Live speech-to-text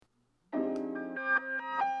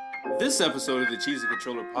This episode of the Cheesy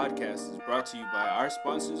Controller podcast is brought to you by our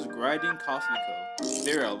sponsors, Grinding Coffee Co.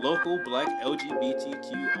 They're a local black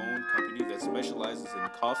LGBTQ-owned company that specializes in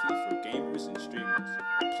coffee for gamers and streamers.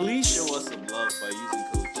 Please show us some love by using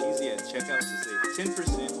code Cheesy at checkout to save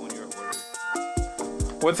 10% on your order.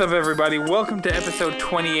 What's up, everybody? Welcome to episode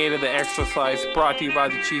 28 of the Extra Slice, brought to you by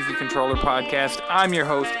the Cheesy Controller podcast. I'm your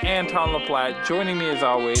host, Anton LaPlatte. Joining me as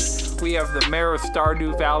always, we have the mayor of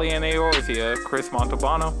Stardew Valley and Eorzea, Chris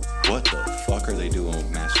Montalbano. What the fuck are they doing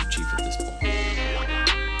with Master Chief at this point?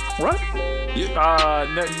 What? Yeah.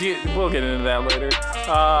 No, we'll get into that later.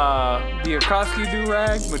 The Akoski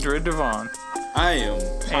Durag, Madrid Devon. I am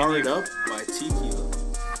powered up by tequila.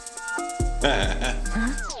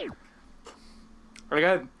 I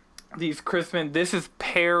got these Crispin. This is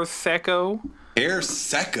Pear Seco. Pear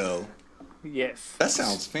Seco? Yes. That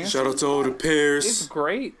sounds fancy. Shout out to all the pears. It's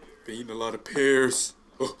great. Been eating a lot of pears.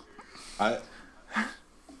 Oh.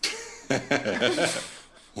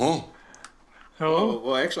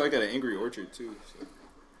 Well, actually, I got an Angry Orchard too. So.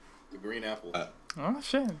 The green apple. Oh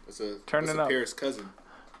shit! That's a up. pear's cousin.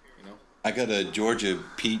 You know. I got a Georgia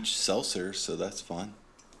peach seltzer, so that's fun.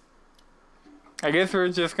 I guess we're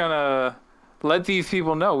just gonna let these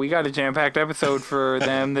people know we got a jam-packed episode for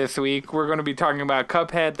them this week. We're going to be talking about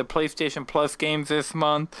Cuphead, the PlayStation Plus games this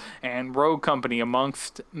month, and Rogue Company,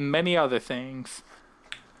 amongst many other things,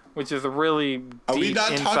 which is a really deep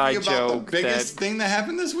inside joke. The biggest thing that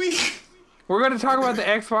happened this week? We're going to talk about the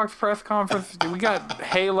Xbox press conference. We got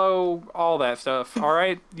Halo, all that stuff. All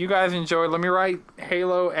right, you guys enjoy. Let me write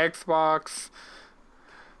Halo, Xbox.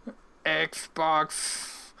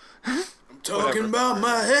 Talking about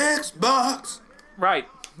my Xbox. Right.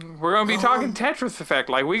 We're going to be talking Tetris Effect.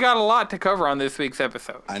 Like, we got a lot to cover on this week's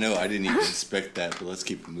episode. I know. I didn't even expect that, but let's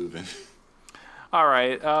keep it moving. All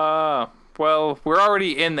right. Well, we're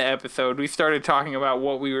already in the episode. We started talking about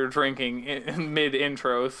what we were drinking in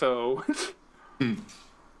mid-intro, so... I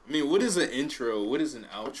mean, what is an intro? What is an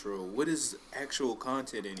outro? What is actual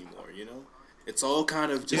content anymore, you know? It's all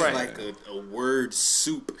kind of just like a word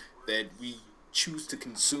soup that we choose to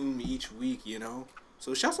consume each week, you know?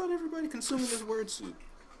 So shouts out to everybody consuming this word soup.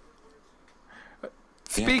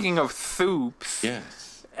 Speaking of soups,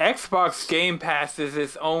 yes, Xbox Game Pass is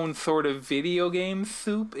its own sort of video game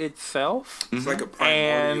soup itself. It's like a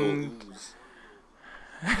primordial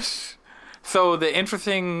ooze. So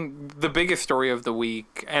the biggest story of the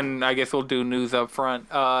week, and I guess we'll do news up front,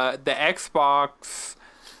 the Xbox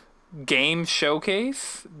Game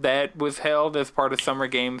Showcase that was held as part of Summer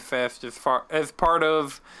Game Fest, as part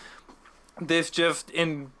of this just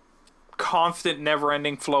in constant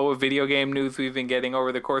never-ending flow of video game news we've been getting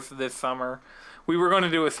over the course of this summer. We were going to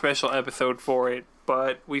do a special episode for it,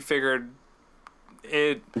 but we figured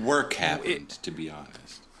work happened, to be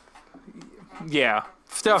honest. Yeah,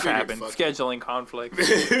 stuff happened. Scheduling conflict.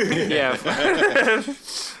 Yeah.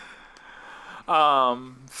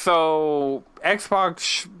 So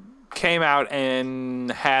Xbox came out and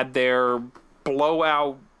had their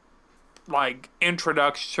blowout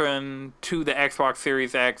introduction to the Xbox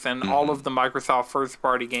Series X and all of the Microsoft first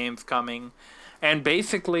party games coming. And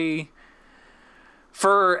basically,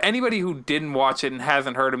 for anybody who didn't watch it and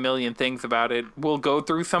hasn't heard a million things about it, we'll go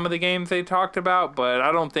through some of the games they talked about, but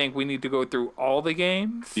I don't think we need to go through all the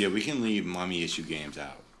games. Yeah, we can leave mommy issue games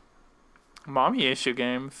out. Mommy issue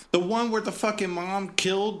games? The one where the fucking mom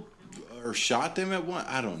killed or shot them at one?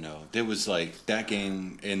 I don't know. There was that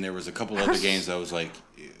game, and there was a couple other games that I was like,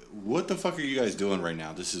 what the fuck are you guys doing right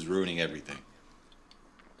now? This is ruining everything.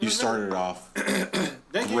 You started off that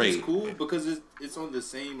great. game is cool because it's on the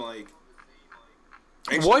same Actually,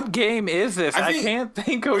 what game is this? I can't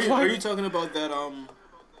think of Are you talking about that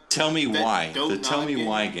Tell Me Why. The Tell Me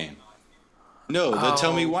Why game. No, the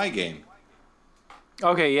Tell Me Why game.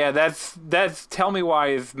 Okay, yeah, that's Tell Me Why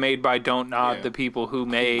is made by Don't Nod, the people who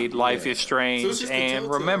made Life is Strange and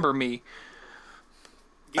Remember Me.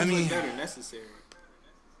 Games like that are necessary.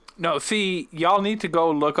 No, see, y'all need to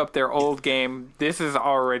go look up their old game. This is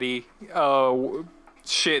already a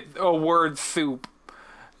word soup.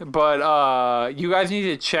 But you guys need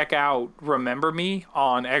to check out Remember Me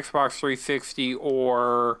on Xbox 360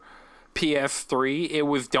 or PS3. It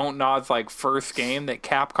was Don't Nod's first game that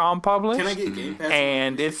Capcom published. Can I get Game Pass?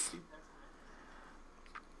 And it's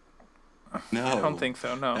no, I don't think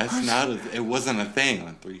so. No, that's not. It wasn't a thing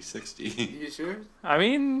on 360. You sure? I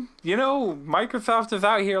mean, Microsoft is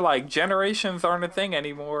out here generations aren't a thing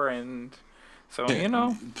anymore, and so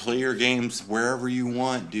play your games wherever you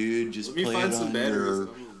want, dude. Just play it on your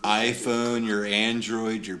iPhone, your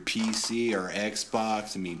Android, your PC, or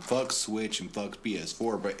Xbox. I mean, fuck Switch and fuck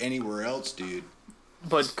PS4, but anywhere else, dude.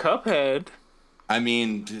 But Cuphead I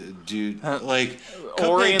mean, dude, like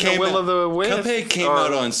Ori and the Will of the Wisp. Cuphead came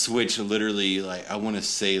out on Switch literally, like, I want to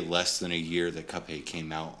say less than a year that Cuphead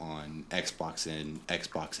came out on Xbox and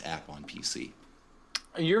Xbox app on PC.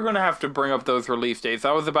 You're going to have to bring up those release dates.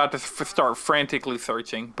 I was about to start frantically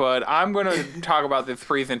searching, but I'm going to talk about this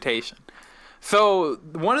presentation. So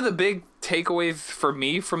one of the big takeaways for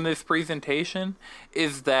me from this presentation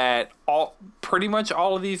is that pretty much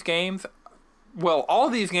all of these games, well, all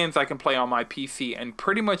of these games I can play on my PC, and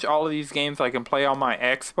pretty much all of these games I can play on my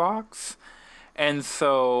Xbox. And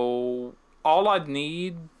so all I'd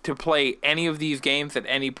need to play any of these games at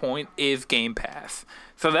any point is Game Pass.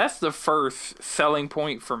 So that's the first selling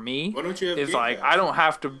point for me. Why don't you have is Game like, Pass? I don't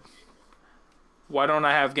have to... Why don't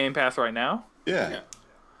I have Game Pass right now? Yeah.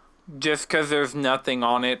 Just because there's nothing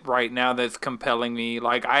on it right now that's compelling me.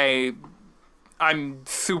 Like, I'm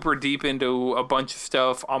super deep into a bunch of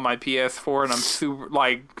stuff on my PS4, and I'm super,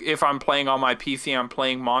 like, if I'm playing on my PC, I'm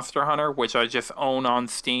playing Monster Hunter, which I just own on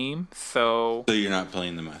Steam, so... So you're not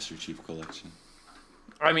playing the Master Chief Collection?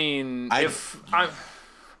 I mean,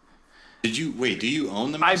 do you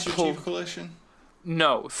own the Master Chief Collection?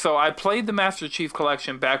 No, so I played the Master Chief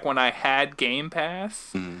Collection back when I had Game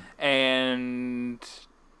Pass,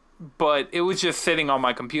 but it was just sitting on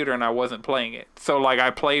my computer and I wasn't playing it. So, like,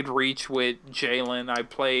 I played Reach with Jalen. I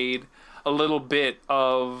played a little bit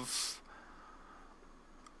of...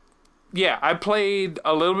 Yeah, I played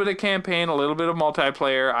a little bit of campaign, a little bit of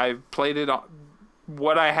multiplayer. I played it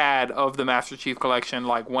what I had of the Master Chief Collection,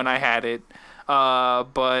 like, when I had it.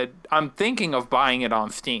 But I'm thinking of buying it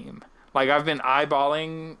on Steam. Like, I've been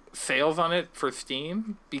eyeballing sales on it for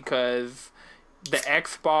Steam because... the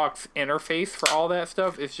Xbox interface for all that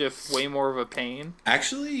stuff is just way more of a pain.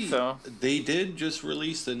 Actually, they did just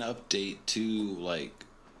release an update to, like,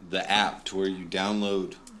 the app to where you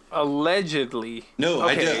download. Allegedly. No,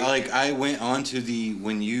 okay. I went on to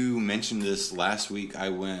when you mentioned this last week,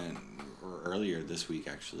 or earlier this week,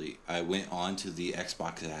 actually, I went on to the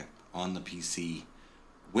Xbox app on the PC,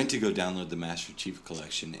 went to go download the Master Chief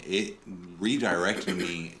Collection. It redirected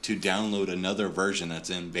me to download another version that's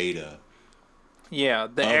in beta. Yeah,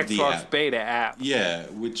 the Xbox beta app. Yeah,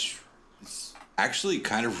 which actually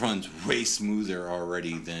kind of runs way smoother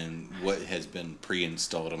already than what has been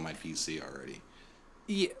pre-installed on my PC already.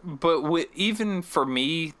 Yeah, but even for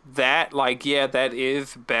me, that, like, yeah, that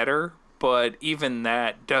is better, but even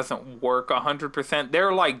that doesn't work 100%. There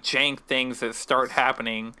are, like, jank things that start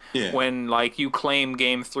happening when, like, you claim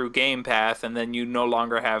games through Game Pass and then you no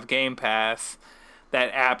longer have Game Pass.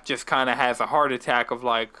 That app just kind of has a heart attack of,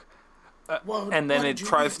 like... and then it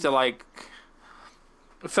tries to, like...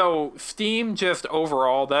 So, Steam just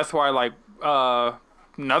overall, that's why, like,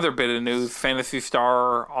 another bit of news, Phantasy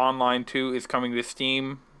Star Online 2 is coming to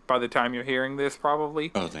Steam by the time you're hearing this,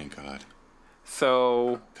 probably. Oh, thank God.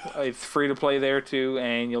 So, it's free to play there, too,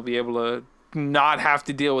 and you'll be able to not have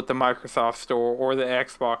to deal with the Microsoft Store or the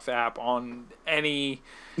Xbox app on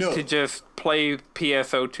to just play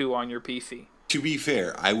PSO2 on your PC. To be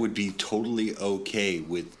fair, I would be totally okay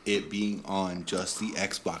with it being on just the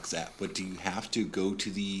Xbox app, but do you have to go to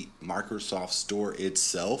the Microsoft Store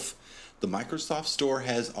itself? The Microsoft Store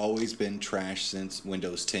has always been trash since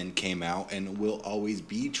Windows 10 came out and will always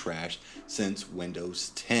be trash since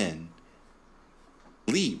Windows 10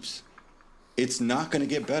 leaves. It's not going to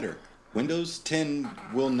get better. Windows 10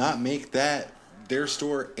 will not make their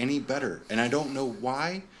store any better, and I don't know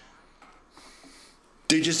why.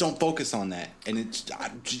 They just don't focus on that, and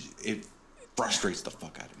it frustrates the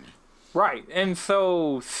fuck out of me. Right, and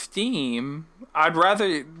so Steam,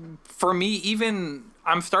 for me, even,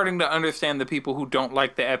 I'm starting to understand the people who don't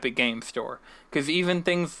like the Epic Game Store. Because even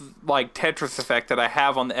things like Tetris Effect that I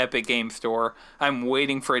have on the Epic Game Store, I'm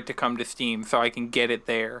waiting for it to come to Steam so I can get it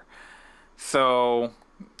there. So...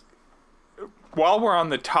 while we're on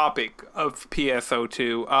the topic of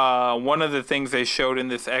PSO2, one of the things they showed in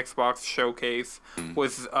this Xbox showcase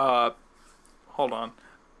was, hold on.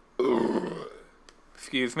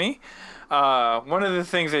 Excuse me. One of the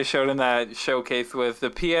things they showed in that showcase was the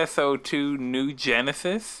PSO2 New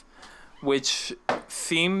Genesis, which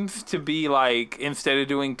seems to be like, instead of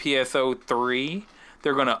doing PSO3,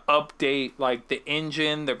 they're going to update, like, the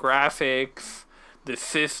engine, the graphics, the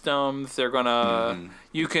systems. They're gonna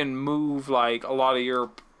you can move, like, a lot of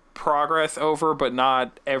your progress over, but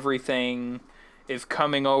not everything is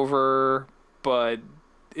coming over. But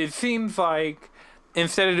it seems like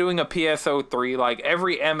instead of doing a PSO3, like,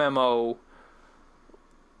 every MMO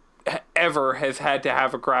ever has had to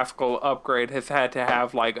have a graphical upgrade, has had to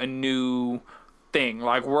have, like, a new thing.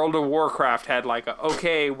 Like, World of Warcraft had, like,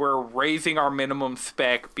 okay, we're raising our minimum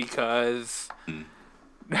spec because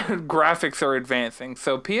graphics are advancing.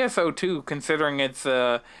 So PSO2, considering it's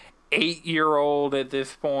a 8-year-old at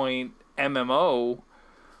this point MMO,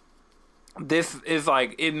 this is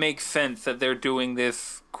like, it makes sense that they're doing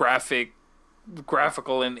this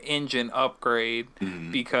graphical and engine upgrade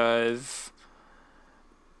because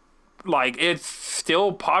like it's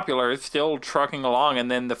still popular, it's still trucking along, and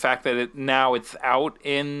then the fact that it's out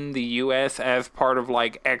in the US as part of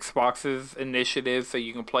like Xbox's initiative, so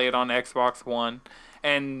you can play it on Xbox One.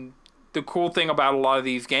 And the cool thing about a lot of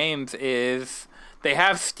these games is they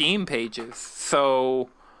have Steam pages, so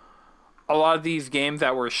a lot of these games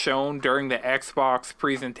that were shown during the Xbox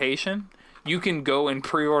presentation, you can go and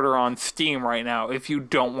pre-order on Steam right now if you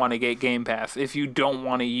don't want to get Game Pass, if you don't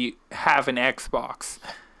want to have an Xbox.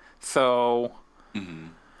 So,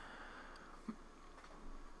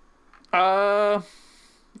 I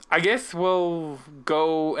guess we'll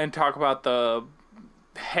go and talk about the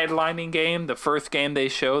headlining game, the first game they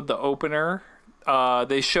showed, the opener.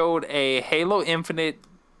 They showed a Halo Infinite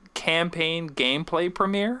campaign gameplay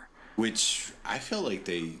premiere. Which I feel like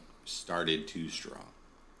they started too strong.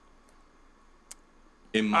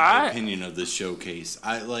 In my opinion of the showcase,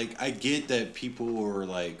 I get that people were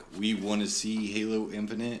like, we want to see Halo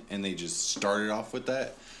Infinite, and they just started off with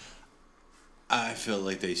that. I feel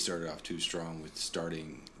like they started off too strong with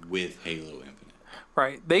starting with Halo Infinite.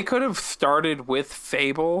 Right. They could have started with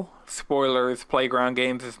Fable. Spoilers, Playground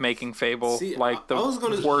Games is making Fable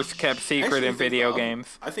the worst kept secret in video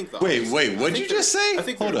games. I think Wait, what'd you just say? I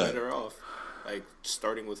think they're better off like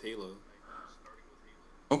starting with Halo.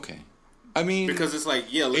 Okay. I mean, because it's like,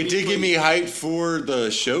 it did get me hyped for the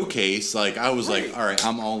showcase. Like, I was like, all right,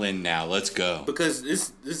 I'm all in now. Let's go. Because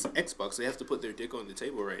this Xbox, they have to put their dick on the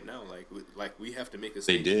table right now. Like we have to make a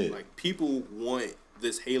statement. They did. Like, people want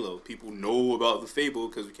this Halo. People know about the Fable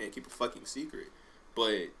because we can't keep a fucking secret.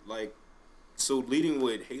 But like, so leading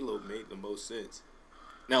with Halo made the most sense.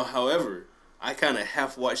 Now, however, I kind of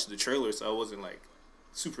half watched the trailer, so I wasn't like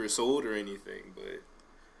super sold or anything. But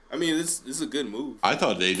I mean, this is a good move. I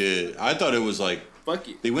thought they did. I thought it was like, fuck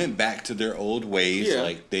it. They went back to their old ways. Yeah.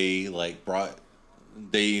 Like they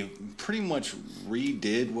pretty much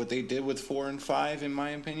redid what they did with 4 and 5, in my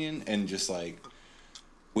opinion, and just like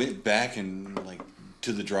went back and like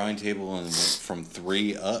to the drawing table and went from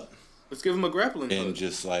 3 up. Let's give him a grappling hook. And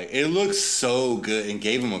just like, it looks so good, and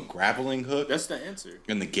gave him a grappling hook. That's the answer.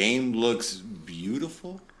 And the game looks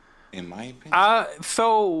beautiful, in my opinion.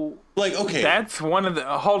 So like, okay, that's one of the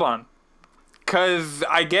hold on, because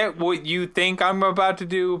I get what you think I'm about to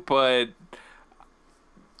do, but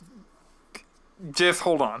just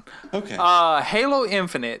hold on. Okay. Halo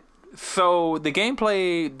Infinite. So the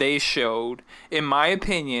gameplay they showed, in my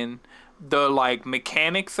opinion, the like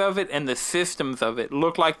mechanics of it and the systems of it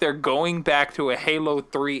look like they're going back to a Halo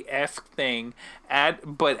 3-esque thing,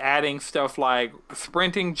 but adding stuff like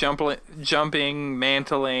sprinting, jumping,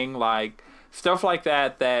 mantling, like stuff like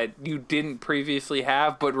that you didn't previously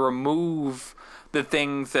have, but remove the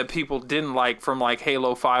things that people didn't like from like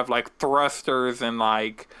Halo 5, like thrusters and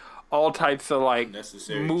like all types of like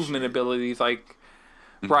movement abilities, like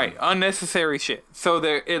right, unnecessary shit. So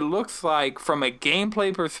it looks like, from a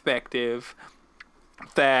gameplay perspective,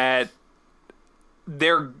 that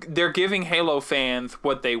they're giving Halo fans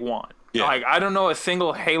what they want. Yeah. Like, I don't know a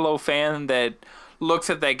single Halo fan that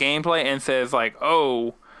looks at that gameplay and says like,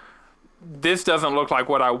 "Oh, this doesn't look like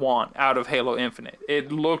what I want out of Halo Infinite."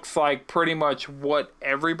 It looks like pretty much what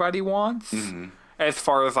everybody wants. As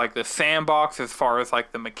far as like the sandbox, as far as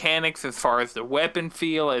like the mechanics, as far as the weapon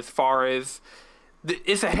feel, as far as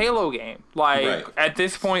it's a Halo game. Like, right. At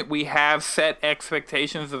this point, we have set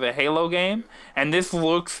expectations of a Halo game, and this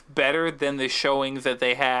looks better than the showings that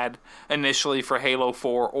they had initially for Halo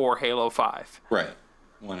 4 or Halo 5. Right.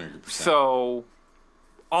 100%. So,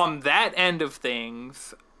 on that end of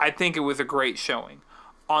things, I think it was a great showing.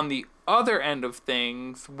 On the other end of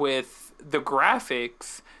things, with the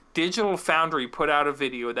graphics, Digital Foundry put out a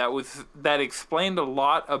video that explained a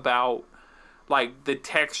lot about like the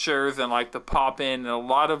textures and like the pop-in and a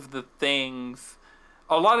lot of the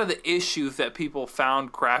issues that people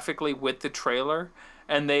found graphically with the trailer,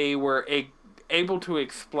 and they were able to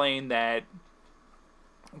explain that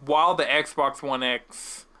while the Xbox One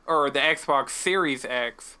X or the Xbox Series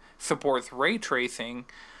X supports ray tracing,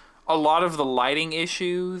 a lot of the lighting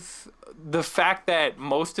issues, the fact that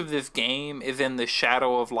most of this game is in the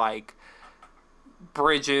shadow of like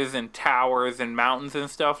bridges and towers and mountains and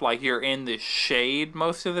stuff, like you're in the shade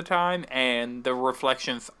most of the time, and the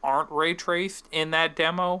reflections aren't ray traced in that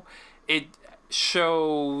demo. It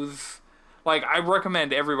shows, like, I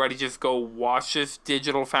recommend everybody just go watch this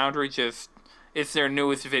Digital Foundry. It's their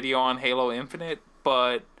newest video on Halo Infinite.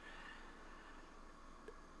 but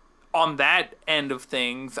on that end of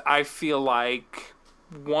things, I feel like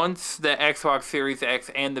once the Xbox Series X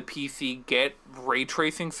and the PC get ray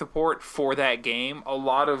tracing support for that game, a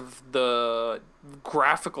lot of the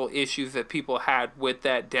graphical issues that people had with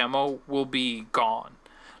that demo will be gone.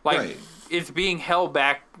 Like, Right. it's being held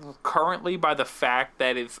back currently by the fact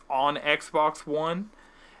that it's on Xbox One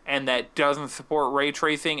and that doesn't support ray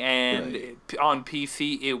tracing, and Right. on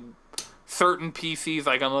PC, certain PCs,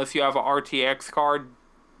 like unless you have an RTX card,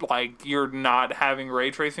 like you're not having ray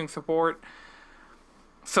tracing support.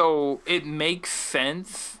 So it makes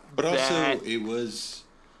sense. But also, that, it was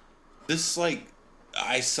this like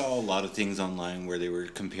I saw a lot of things online where they were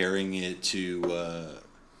comparing it to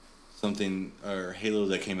something or Halo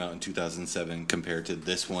that came out in 2007 compared to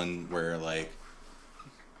this one, where like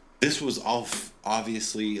this was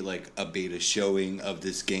obviously like a beta showing of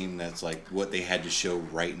this game that's like what they had to show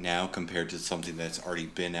right now compared to something that's already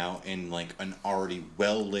been out in like an already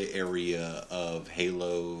well lit area of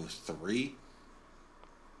Halo 3.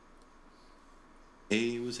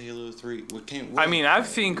 It was Halo 3. I mean, I've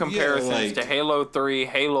seen comparisons like- to Halo 3,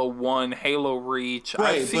 Halo 1, Halo Reach.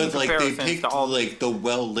 Right, I've seen but like they comparisons picked to all like the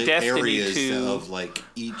well lit Destiny areas 2. of like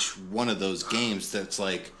each one of those games. That's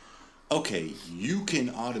like, okay, you can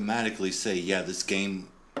automatically say, yeah, this game,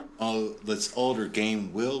 this older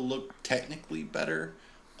game will look technically better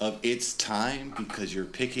of its time because you're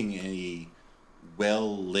picking a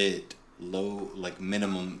well lit, low like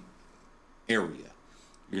minimum area.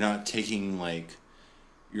 You're not taking like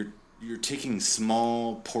you're taking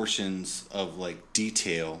small portions of like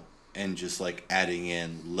detail and just like adding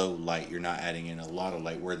in low light. You're not adding in a lot of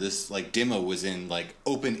light, where this like demo was in like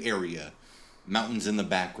open area, mountains in the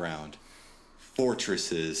background,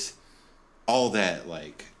 fortresses, all that.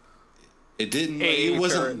 Like it didn't it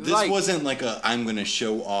wasn't this like- wasn't like a I'm gonna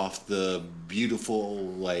show off the beautiful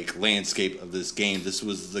like landscape of this game. This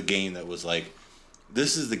was the game that was like,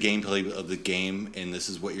 this is the gameplay of the game, and this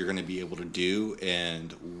is what you're going to be able to do,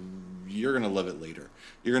 and you're going to love it later.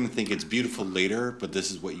 You're going to think it's beautiful later, but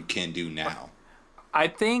this is what you can do now. I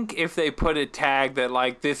think if they put a tag that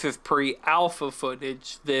like this is pre-alpha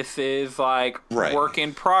footage, this is like Right. work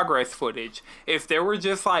in progress footage. If there were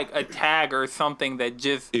just like a tag or something that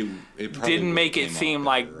just It probably didn't make it came out seem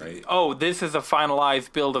better, like, right? oh, this is a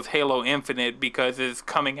finalized build of Halo Infinite because it's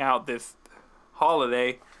coming out this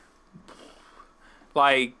holiday.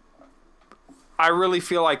 Like, I really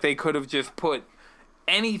feel like they could have just put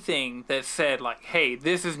anything that said like, hey,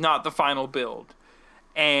 this is not the final build,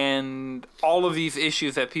 and all of these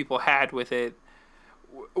issues that people had with it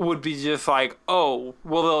would be just like, oh,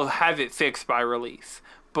 well, they'll have it fixed by release.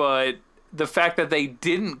 But the fact that they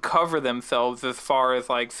didn't cover themselves as far as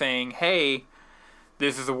like saying, hey,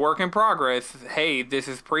 this is a work in progress, hey, this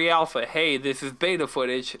is pre-alpha, hey, this is beta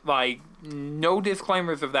footage, like no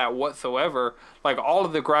disclaimers of that whatsoever. Like all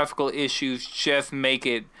of the graphical issues just make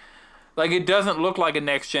it like it doesn't look like a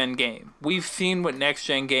next gen game. We've seen what next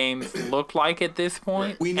gen games look like at this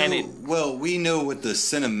point. We know, and we know what the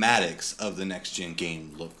cinematics of the next gen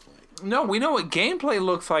game look like. no, we know what gameplay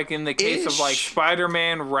looks like in the case of like Ish.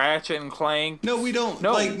 Spider-Man, Ratchet and Clank. No, we don't.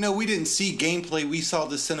 No. No, we didn't see gameplay. We saw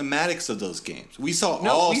the cinematics of those games. We saw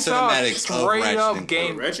No, all we saw cinematics of straight Ratchet up and game-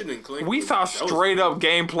 Clank. Ratchet and Clank. We was- saw that was straight good. up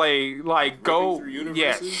gameplay, like go, through universes?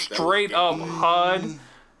 yeah, That was straight up gameplay. HUD,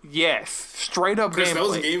 yes, straight up Chris, gameplay. that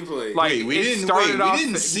was gameplay. Like Wait, we it didn't- started wait, we off.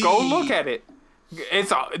 didn't see- Go look at it.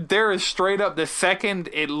 There is straight up the second,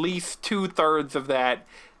 at least 2/3 of that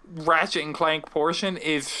Ratchet and Clank portion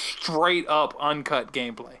is straight up uncut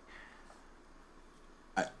gameplay.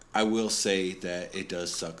 I will say that it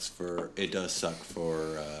does suck for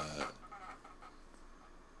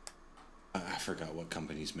I forgot what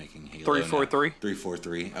company's making Halo. 343?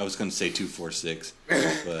 343. I was going to say 246,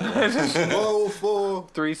 but Whoa, four.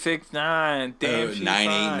 369, damn, she's fine.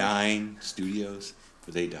 989 Studios,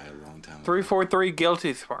 but they died a long time ago. 343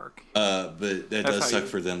 Guilty Spark. But that That's does how suck you-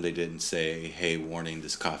 for them. They didn't say, "Hey, warning,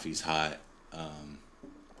 this coffee's hot,"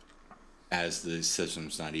 as the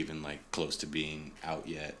system's not even like close to being out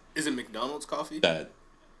yet. Is it McDonald's coffee? That,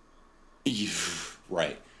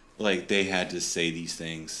 right? Like they had to say these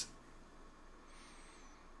things.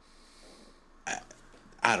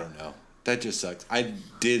 I don't know. That just sucks. I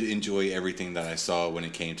did enjoy everything that I saw when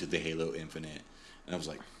it came to the Halo Infinite, and I was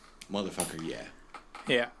like, "Motherfucker, yeah."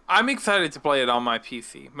 Yeah, I'm excited to play it on my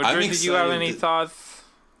PC. Madrid, did you have excited any to- thoughts?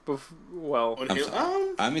 Well, On I'm Halo?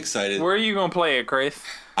 sorry. I'm excited. where are you gonna play it, Chris?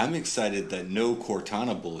 I'm excited that no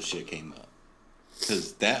Cortana bullshit came up,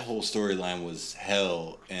 because that whole storyline was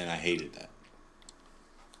hell, and I hated that.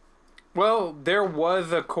 Well, there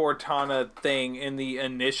was a Cortana thing in the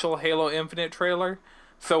initial Halo Infinite trailer.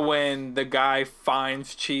 So when the guy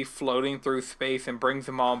finds Chief floating through space and brings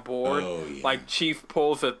him on board, like Chief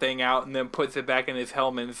pulls the thing out and then puts it back in his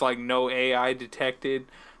helmet. It's like no AI detected.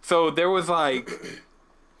 So there was like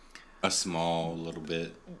a small little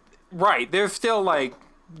bit. Right, there's still like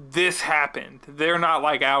this happened. They're not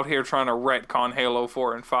like out here trying to retcon Halo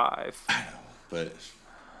 4 and 5. I know, but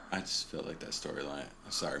I just felt like that storyline.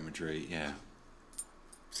 Sorry, Madrid. Yeah.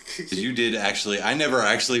 Because you did actually. I never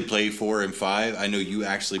actually played 4 and 5. I know you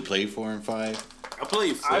actually played 4 and 5. I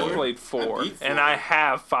played 4. I played 4, and I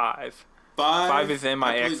have 5. 5 is in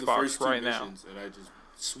my Xbox right now. And I just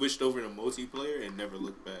switched over to multiplayer and never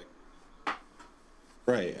looked back.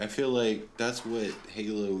 Right. I feel like that's what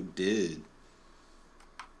Halo did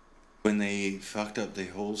when they fucked up the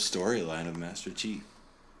whole storyline of Master Chief.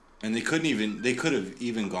 And they could have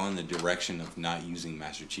even gone the direction of not using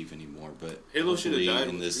Master Chief anymore, but Halo should have died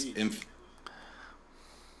in this Reach.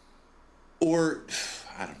 or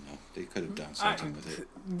I don't know. They could have done something with it.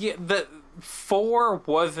 Yeah, the 4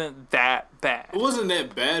 wasn't that bad. It wasn't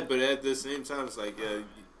that bad, but at the same time, it's like,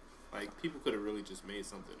 people could have really just made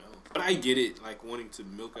something else. But I get it, like wanting to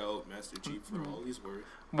milk out Master Chief for all he's worth.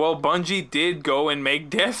 Well, Bungie did go and make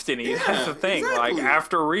Destiny. Yeah, That's the thing. exactly. Like,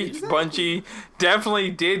 after Reach, Bungie definitely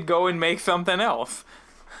did go and make something else.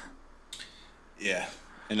 Yeah,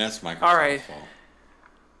 and that's Microsoft's All right. fault.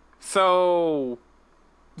 So,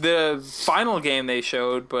 the final game they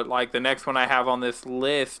showed, but like the next one I have on this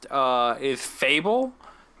list, is Fable,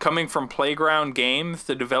 coming from Playground Games,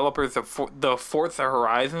 the developers of the Forza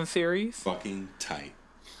Horizon series. Fucking tight.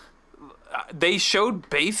 They showed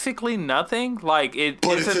basically nothing. Like But it's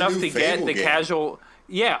it's a enough new to get Fable the game. casual.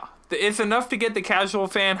 Yeah, it's enough to get the casual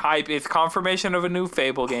fan hype. It's confirmation of a new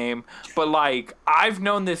Fable game. But like, I've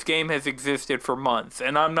known this game has existed for months,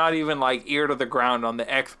 and I'm not even like ear to the ground on the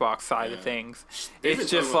Xbox side of things. They've It's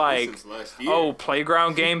been just talking about like, this since last year. oh,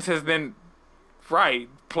 Playground Games has been right.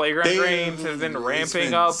 Playground Games has been It's ramping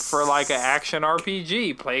been up for like an action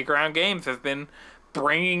RPG. Playground Games has been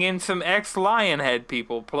bringing in some ex-Lionhead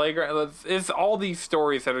people. Playground, it's all these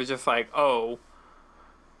stories that are just like, oh.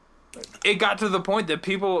 It got to the point that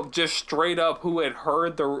people just straight up who had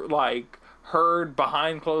heard heard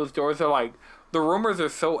behind closed doors, they're like, the rumors are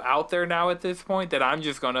so out there now at this point that I'm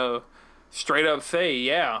just gonna straight up say,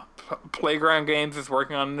 yeah, Playground Games is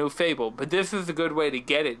working on a new Fable. But this is a good way to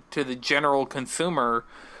get it to the general consumer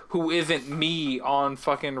who isn't me on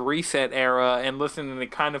fucking Reset Era and listening to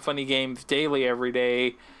Kind of Funny Games daily every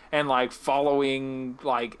day and like following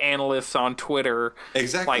like analysts on Twitter.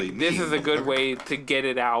 Exactly. Like, this is a good way to get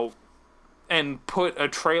it out and put a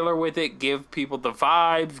trailer with it, give people the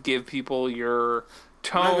vibes, give people your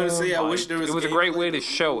tone. I'm not gonna say I like, wish there was. it was a great way to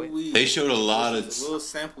show it. They showed a lot of a little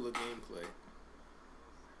sample of gameplay.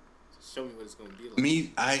 Just show me what it's gonna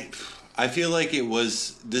be like. I feel like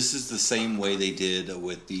this is the same way they did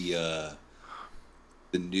with the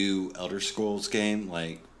new Elder Scrolls game.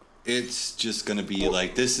 Like, it's just gonna be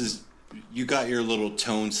like, this is, you got your little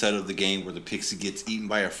tone set of the game where the pixie gets eaten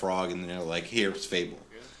by a frog and they're like, here's Fable.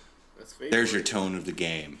 Yeah, that's Fable. There's your tone of the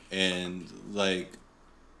game. And like,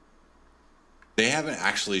 they haven't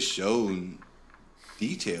actually shown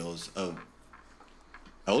details of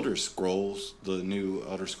Elder Scrolls, the new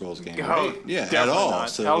Elder Scrolls game. Oh, Right? Yeah, at definitely all. not.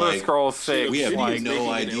 So Elder like, Scrolls 6. we have Like, no making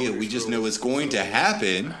an idea. Elder We just know Scrolls it's going to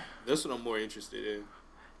happen. That's what I'm more interested in.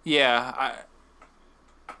 Yeah,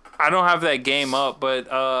 I don't have that game up, but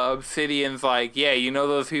Obsidian's like, yeah, you know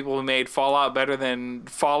those people who made Fallout better than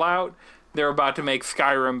Fallout? They're about to make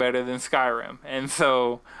Skyrim better than Skyrim. And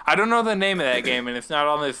so, I don't know the name of that game, and it's not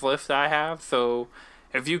on this list I have, so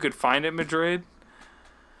if you could find it, Madrid.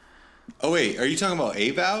 Oh wait, are you talking about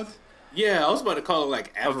Avowed? Yeah, I was about to call it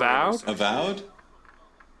like Avowed? Avowed?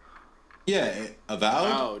 Yeah,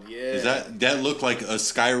 Avowed. Avowed, yeah. Is that looked like a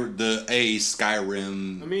Skyrim?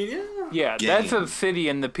 I mean, yeah. Yeah, Game. that's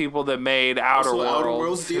Obsidian, the people that made Outer Also, Outer Worlds,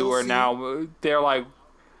 Worlds who are DLC? now, they're like,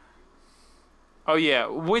 oh yeah,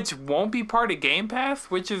 which won't be part of Game Pass,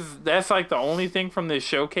 that's like the only thing from this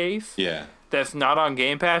showcase Yeah. that's not on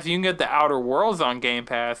Game Pass. You can get the Outer Worlds on Game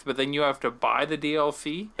Pass, but then you have to buy the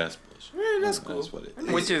DLC, That's bullshit. Yeah, that's cool. That's what it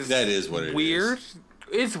is. which is that is what it is. weird.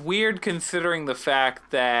 It's weird considering the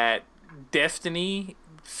fact that Destiny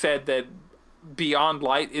said that Beyond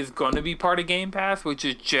Light is going to be part of Game Pass, which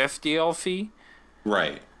is just DLC.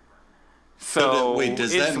 Right. So wait,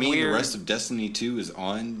 does it's that mean weird. the rest of Destiny 2 is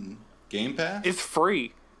on Game Pass? It's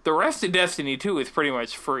free. The rest of Destiny 2 is pretty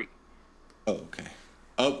much free. Oh, okay.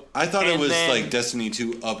 Oh, I thought it And was then- like Destiny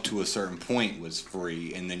 2 up to a certain point was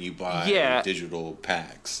free, and then you buy Yeah. digital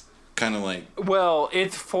packs. kind of like... Well,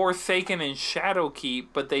 it's Forsaken and Shadowkeep,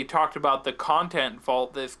 but they talked about the content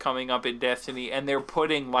vault that's coming up in Destiny, and they're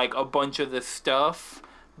putting like a bunch of the stuff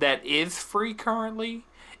that is free currently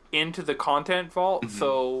into the content vault. Mm-hmm.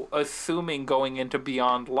 So, assuming going into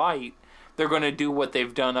Beyond Light, they're going to do what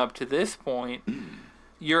they've done up to this point.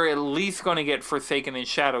 You're at least going to get Forsaken and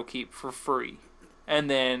Shadowkeep for free. And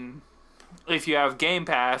then, if you have Game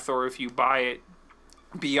Pass, or if you buy it,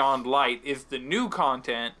 Beyond Light is the new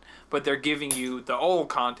content, but they're giving you the old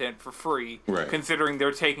content for free, right, considering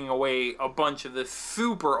they're taking away a bunch of the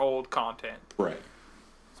super old content. Right.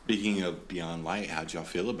 Speaking of Beyond Light, how'd y'all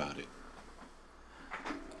feel about it?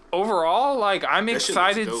 Overall, like, I'm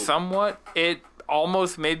excited somewhat. It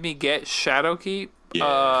almost made me get Shadowkeep.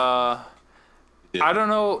 Yeah. I don't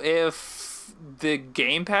know if the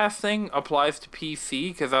Game Pass thing applies to PC,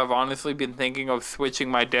 because I've honestly been thinking of switching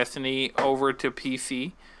my Destiny over to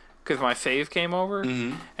PC, because my save came over,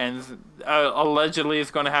 and allegedly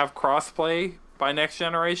it's going to have crossplay by next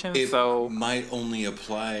generation. It so might only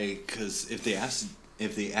apply because if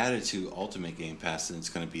they add it to Ultimate Game Pass, then it's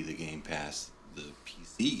going to be the Game Pass, the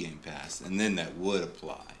PC Game Pass, and then that would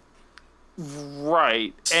apply.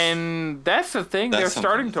 Right, and that's the thing. They're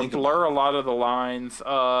starting to blur a lot of the lines.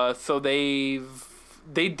 So they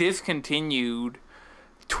discontinued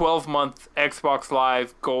 12-month Xbox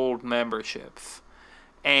Live Gold memberships,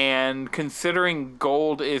 and considering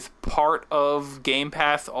Gold is part of Game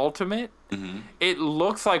Pass Ultimate, it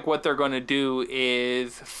looks like what they're going to do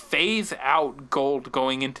is phase out Gold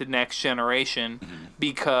going into next generation,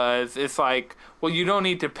 because it's like, well, you don't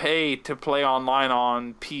need to pay to play online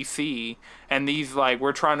on PC, and these, like,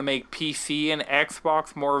 we're trying to make PC and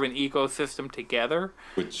Xbox more of an ecosystem together.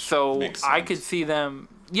 So makes sense. I could see them,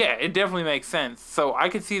 yeah, it definitely makes sense. So I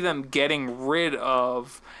could see them getting rid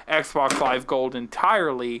of Xbox Live Gold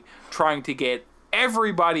entirely, trying to get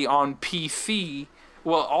everybody on PC,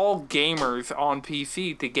 well, all gamers on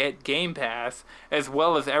PC to get Game Pass, as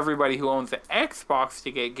well as everybody who owns the Xbox to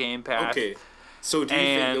get Game Pass. Okay. So do you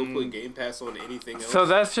think they'll put Game Pass on anything else? So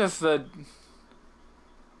that's just the...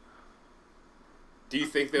 Do you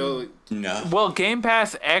think they'll... No. Well, Game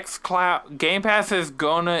Pass Game Pass is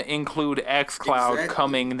gonna include xCloud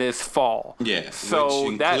coming this fall. Yeah. So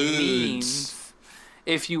that means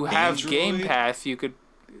if you have Android? Game Pass, you could...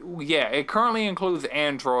 Yeah, it currently includes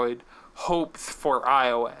Android, hopes for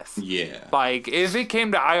iOS. Yeah. Like, if it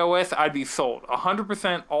came to iOS, I'd be sold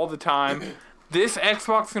 100% all the time. This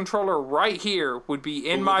Xbox controller right here would be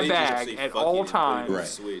in my bag at all times. Right.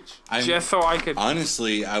 Switch. Just so I could...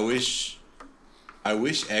 Honestly, I wish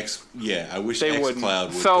xCloud would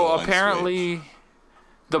So go on apparently Switch.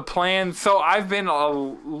 The plan... So I've been a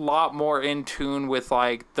lot more in tune with,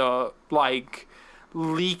 like, the, like,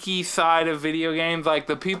 leaky side of video games. Like,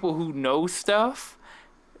 the people who know stuff,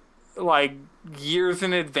 like, years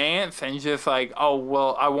in advance, and just like, oh,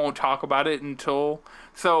 well, I won't talk about it until...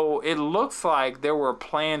 So it looks like there were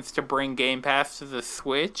plans to bring Game Pass to the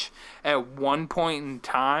Switch at one point in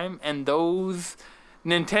time, and those...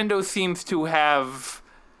 Nintendo seems to have,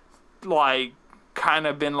 like, kind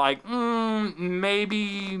of been like,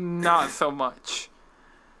 maybe not so much.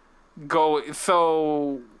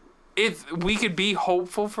 So we could be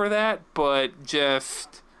hopeful for that, but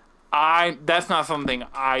just... that's not something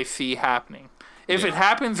I see happening. If it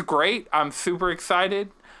happens, great. I'm super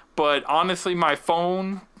excited. But honestly,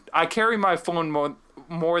 I carry my phone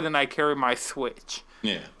more than I carry my Switch.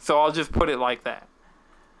 Yeah. So I'll just put it like that.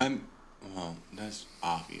 Well, that's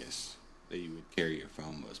obvious that you would carry your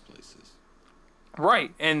phone most places.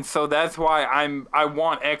 Right. And so that's why I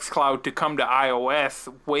want xCloud to come to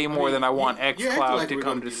iOS way more than I want xCloud to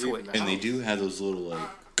come to Switch. And they do have those little,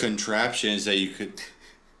 like, contraptions that you could...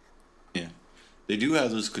 Yeah. They do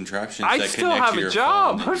have those contraptions that connect to your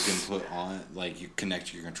phone that you can put on, like, you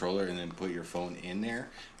connect your controller and then put your phone in there,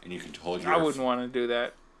 and you can hold your... I wouldn't want to do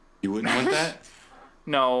that. You wouldn't want that?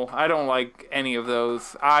 No, I don't like any of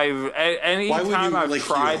those. Anytime I've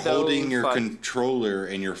tried those, you're holding your controller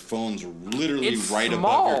and your phone's literally right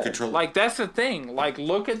small. above your controller. Like, that's the thing. Like,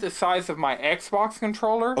 look at the size of my Xbox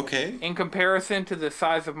controller. Okay. In comparison to the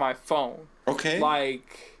size of my phone. Okay.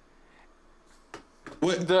 Like,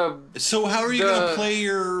 what? So how are you gonna play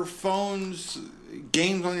your phone's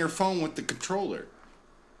games on your phone with the controller?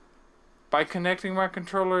 By connecting my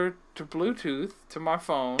controller to Bluetooth to my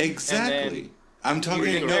phone. Exactly. I'm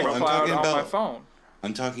talking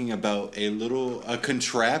about a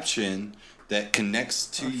contraption that connects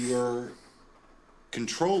to your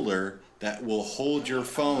controller that will hold your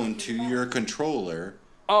phone to your controller.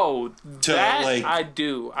 Oh, To, that like- I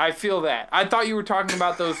do. I feel that. I thought you were talking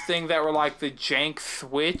about those things that were like the jank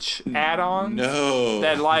Switch add-ons. No.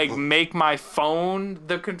 That like make my phone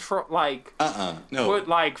the control, like No. put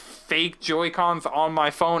like fake Joy-Cons on my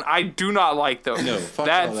phone. I do not like those. No, fuck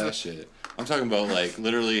all that shit. I'm talking about like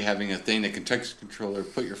literally having a thing that can touch the controller,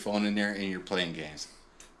 put your phone in there, and you're playing games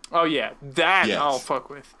Oh yeah, that Yes. I'll fuck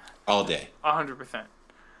with all day. 100%.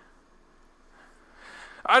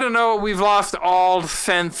 I don't know. We've lost all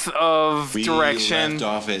sense of We direction. left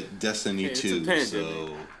off at Destiny It's a 2, pandemic.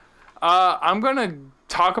 so I'm gonna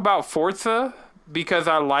talk about Forza because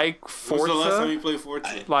I like When was the last time Forza. you played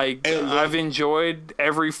Forza? Like Hey, look. I've enjoyed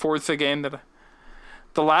every Forza game that.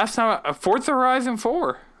 The last time Forza Horizon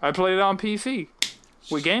 4, I played it on PC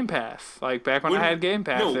with Game Pass. Like back when When- I had Game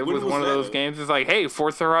Pass, no, it when was was one of that, those though? games. It's like, hey,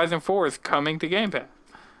 Forza Horizon 4 is coming to Game Pass.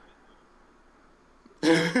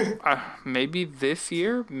 Maybe this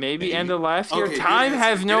year, maybe end of last year. Okay, Time good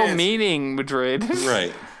has answer, no good answer. meaning, Madrid.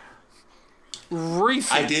 right.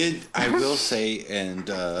 Recent. I will say, and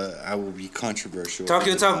I will be controversial. Talk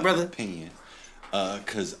your in talk, my brother. Opinion,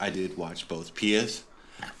 because I did watch both PS.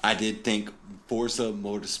 I did think Forza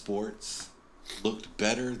Motorsports looked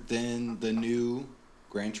better than the new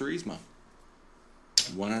Gran Turismo.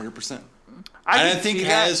 100%. I can don't think see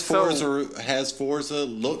that, Forza has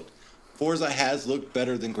looked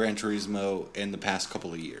better than Gran Turismo in the past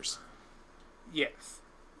couple of years. Yes.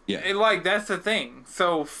 Yeah. And, like, that's the thing.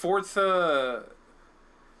 So, Forza,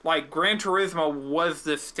 like, Gran Turismo was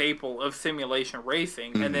the staple of simulation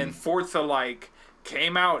racing. And then Forza, like,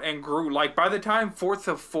 came out and grew. Like, by the time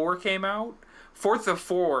Forza 4 came out, Forza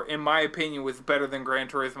 4, in my opinion, was better than Gran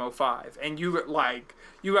Turismo 5. And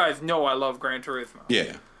you guys know I love Gran Turismo.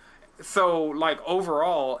 Yeah. So, like,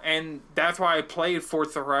 overall, and that's why I played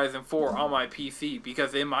Forza Horizon 4 on my PC,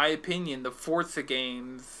 because in my opinion, the Forza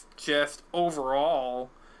games, just overall,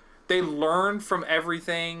 they learned from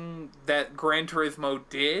everything that Gran Turismo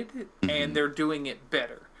did, and they're doing it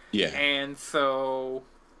better. Yeah. And so,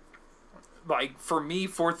 like, for me,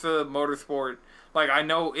 Forza Motorsport, like, I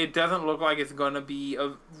know it doesn't look like it's going to be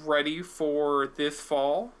ready for this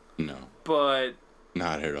fall, No, but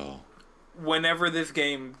not at all. whenever this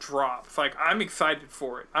game drops, like, I'm excited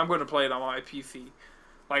for it. I'm going to play it on my PC.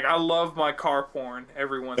 Like, I love my car porn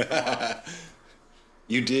every once in a while.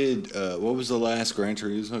 You did, what was the last Gran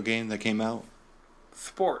Turismo game that came out?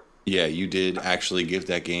 Sport. Yeah, you did actually give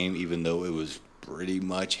that game, even though it was pretty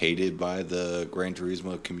much hated by the Gran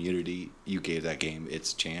Turismo community, you gave that game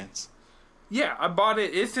its chance. Yeah, I bought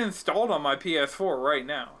it. It's installed on my PS4 right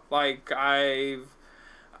now. Like, I've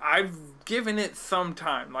given it some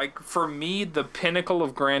time. Like, for me, the pinnacle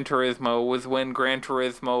of Gran Turismo was when Gran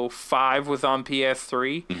Turismo 5 was on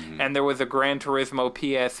PS3, and there was a Gran Turismo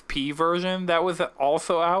PSP version that was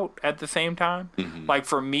also out at the same time. Like,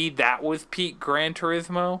 for me, that was peak Gran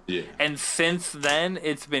Turismo. Yeah. And since then,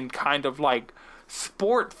 it's been kind of like,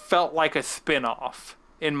 Sport felt like a spin-off,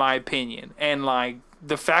 in my opinion. And, like,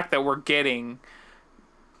 the fact that we're getting...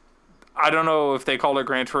 I don't know if they call it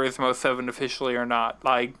Gran Turismo 7 officially or not,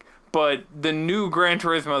 like, but the new Gran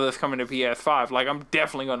Turismo that's coming to PS5, like, I'm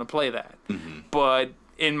definitely going to play that. But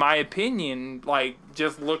in my opinion, like,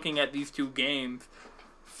 just looking at these two games,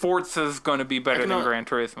 Forza's going to be better than Gran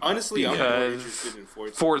Turismo. Honestly, I'm more because interested in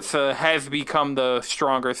Forza. Forza has become the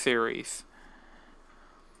stronger series.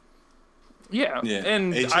 Yeah, Yeah,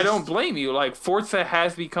 and it I don't just- blame you. Like, Forza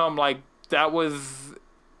has become, like, that was...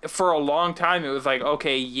 For a long time, it was like,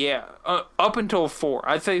 okay, yeah. Up until 4.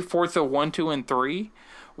 I'd say Forza 1, 2, and 3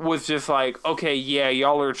 was just like, okay, yeah,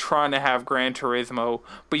 y'all are trying to have Gran Turismo,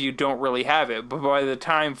 but you don't really have it. But by the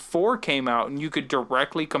time 4 came out and you could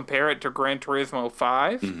directly compare it to Gran Turismo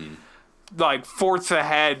 5, like, Forza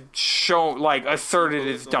had shown, like, asserted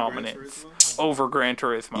its Over Gran dominance Turismo? over Gran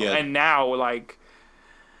Turismo. Yeah. And now, like...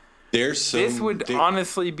 There's some, This would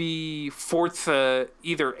honestly be Forza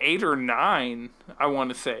either 8 or 9, I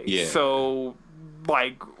want to say. Yeah. So,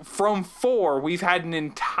 like, from 4, we've had an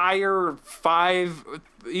entire 5,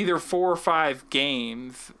 either 4 or 5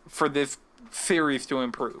 games for this series to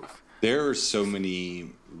improve. There are so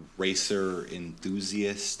many racer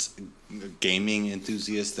enthusiasts, gaming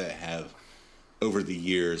enthusiasts that have, over the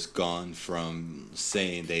years, gone from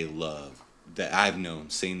saying they love, that I've known,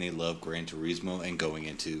 saying they love Gran Turismo and going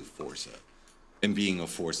into Forza. And being a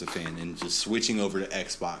Forza fan and just switching over to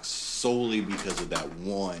Xbox solely because of that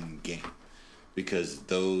one game. Because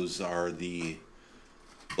those are the...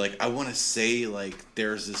 Like, I want to say, like,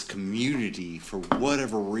 there's this community for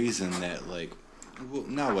whatever reason that, like... Well,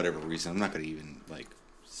 not whatever reason. I'm not going to even, like,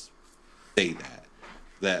 say that.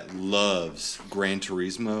 That loves Gran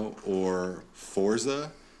Turismo or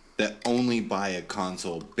Forza that only buy a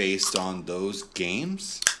console based on those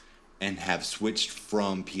games and have switched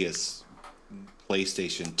from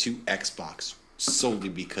PlayStation to Xbox solely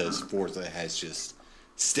because Forza has just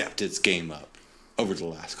stepped its game up over the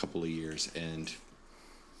last couple of years. And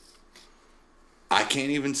I can't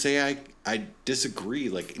even say I disagree.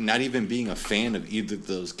 Like, not even being a fan of either of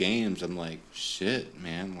those games, I'm like, shit,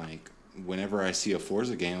 man. Like, whenever I see a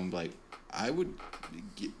Forza game, I'm like, I would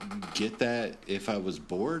get that if I was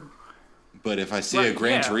bored. But if I see a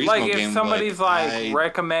Gran Turismo like game, if somebody's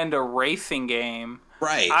recommend a racing game,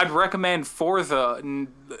 right, I'd recommend Forza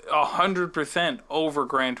 100% over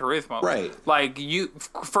Gran Turismo. Right. Like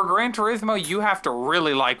for Gran Turismo, you have to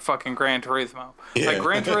really like fucking Gran Turismo. Yeah. Like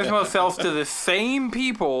Gran Turismo sells to the same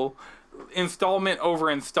people, installment over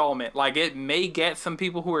installment. Like it may get some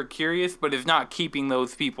people who are curious, but it's not keeping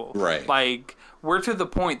those people. Right. Like we're to the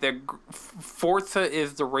point that Forza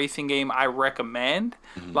is the racing game I recommend.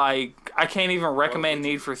 Mm-hmm. Like I can't even recommend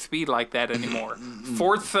Need for Speed like that anymore.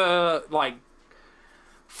 Forza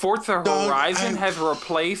Horizon has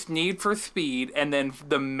replaced Need for Speed, and then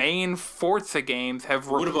the main Forza games have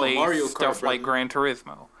replaced stuff like Gran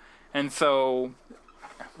Turismo. And so...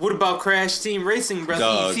 What about Crash Team Racing,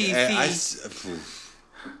 brother?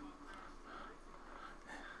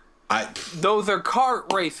 Those are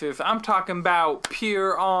kart races. I'm talking about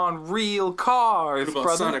pure on real cars, what about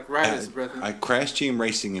brother. Sonic Riders, brother? Crash Team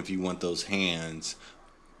Racing if you want those hands.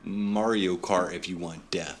 Mario Kart if you want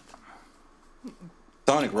death.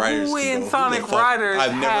 Sonic Riders. Who in Sonic Riders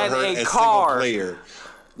I've never heard a car. Single player.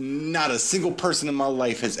 Not a single person in my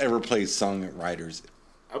life has ever played Sonic Riders.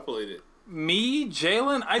 I played it. Me,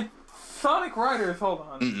 Jalen, Sonic Riders. Hold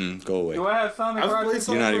on. Go away. Do I have Sonic Riders?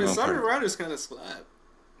 Sonic Riders kind of slap,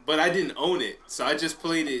 but I didn't own it, so I just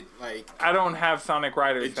played it like. I don't have Sonic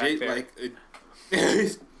Riders back there.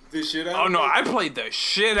 The shit out. Oh no, I played the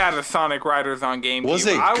shit out of Sonic Riders on GameCube. Was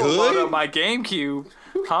it good? I would load up my GameCube.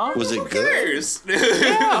 Huh? Was it good?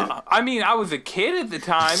 Yeah. I mean, I was a kid at the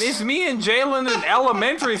time. It's me and Jalen in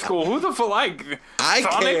elementary school. Who the fuck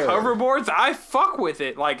Sonic hoverboards? I fuck with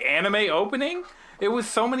it. Like anime opening. It was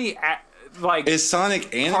so many Is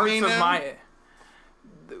Sonic anime parts now? Of my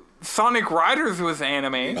Sonic Riders was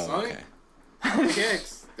anime. Oh, okay. Sonic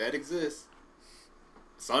X that exists.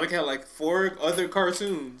 Sonic had like 4 other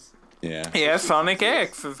cartoons. Yeah. Yeah, Sonic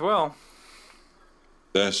X as well.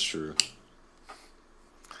 That's true.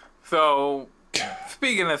 So,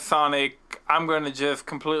 speaking of Sonic, I'm going to just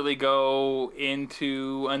completely go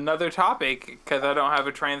into another topic because I don't have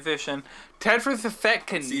a transition. Tetris Effect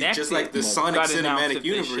Connected. See, just like the Sonic Cinematic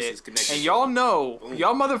Universe is connected. And y'all know. Boom.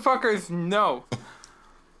 Y'all motherfuckers know.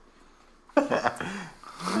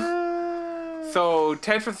 So,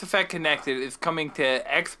 Tetris Effect Connected is coming to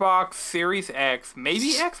Xbox Series X,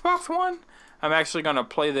 maybe Xbox One? I'm actually going to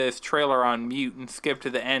play this trailer on mute and skip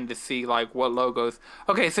to the end to see, like, what logos.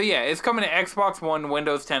 Okay, so yeah, it's coming to Xbox One,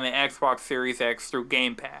 Windows 10, and Xbox Series X through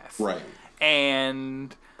Game Pass. Right.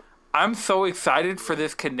 And I'm so excited for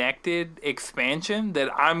this Connected expansion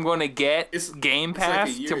that I'm going to get Game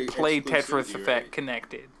Pass like to play Tetris Effect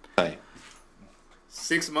Connected. Right.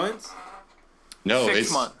 6 months? No,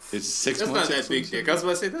 6 months. It's 6 that's months. That's not that big dick. I was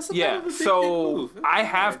about to say, that's a kind of a big dick move. I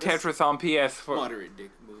have Tetris on PS4. Moderate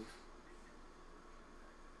dick move.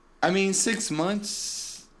 I mean, 6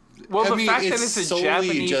 months. Well, the fact that it's a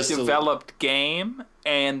Japanese developed game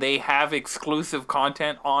and they have exclusive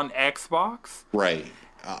content on Xbox, right?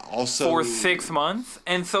 Also for 6 months,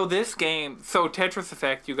 and so this game, Tetris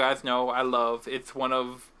Effect, you guys know I love. It's one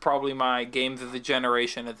of probably my games of the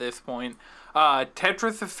generation at this point.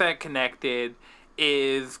 Tetris Effect Connected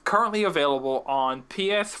is currently available on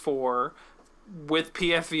PS4 with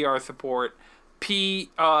PSVR support,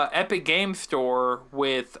 Epic Game Store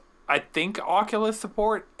with I think Oculus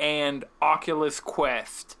support, and Oculus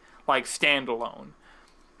Quest, like standalone.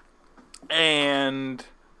 And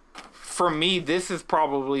for me, this is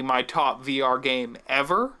probably my top VR game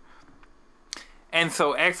ever. And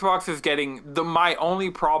so Xbox is getting my only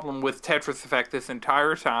problem with Tetris Effect this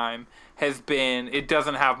entire time has been it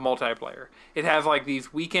doesn't have multiplayer. It has like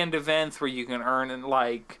these weekend events where you can earn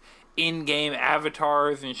like in-game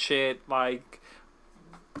avatars and shit, like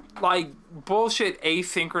bullshit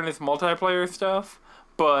asynchronous multiplayer stuff.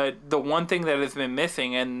 But the one thing that has been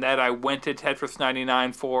missing, and that I went to Tetris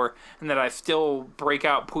 99 for, and that I still break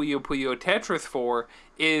out Puyo Puyo Tetris for,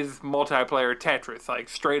 is multiplayer Tetris, like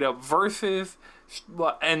straight up versus.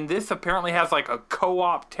 And this apparently has like a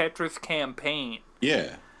co-op Tetris campaign.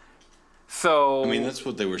 Yeah. So I mean, that's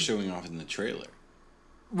what they were showing off in the trailer.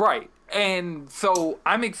 Right. And so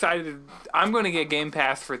I'm excited. I'm going to get Game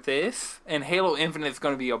Pass for this, and Halo Infinite is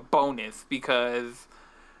going to be a bonus because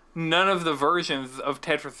none of the versions of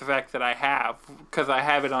Tetris Effect that I have, because I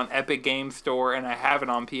have it on Epic Games Store and I have it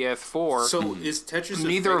on PS4. So is Tetris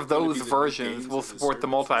Neither Effect of gonna those be the new versions games will of the support the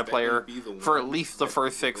service? Is that gonna multiplayer be the for one at least the that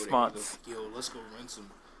first people 6 go to months. Yo, let's go run some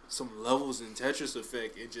levels in Tetris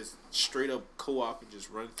Effect and just straight up co-op and just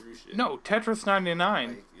run through shit. No, Tetris 99.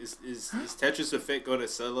 Like, is Tetris Effect going to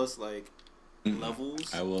sell us like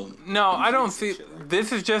levels? I will. No, I don't see. Shit like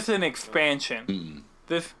This is just an expansion.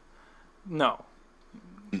 This, no,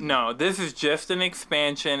 this is just an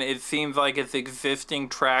expansion. It seems like it's existing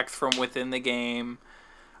tracks from within the game.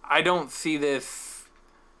 I don't see this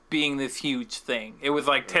being this huge thing. It was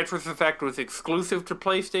like Tetris Effect was exclusive to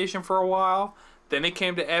PlayStation for a while. Then it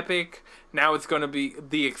came to Epic. Now it's going to be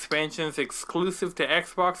the expansions exclusive to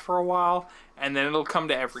Xbox for a while, and then it'll come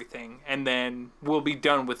to everything, and then we'll be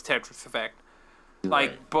done with Tetris Effect.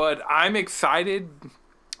 Right. But I'm excited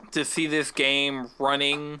to see this game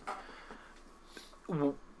running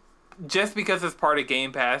just because it's part of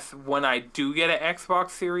Game Pass. When I do get an Xbox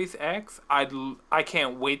Series X, I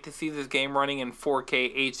can't wait to see this game running in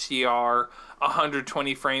 4K HDR,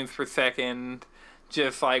 120 frames per second,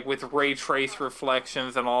 just like with ray trace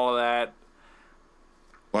reflections and all of that.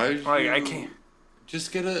 Why did Like, you I can't.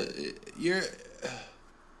 just get a?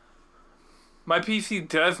 My PC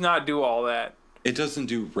does not do all that. It doesn't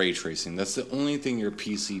do ray tracing. That's the only thing your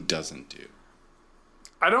PC doesn't do.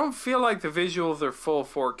 I don't feel like the visuals are full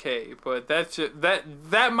 4K, but that's just,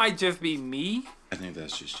 that might just be me. I think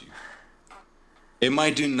that's just you. It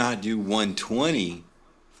might not do 120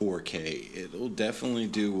 4K. It'll definitely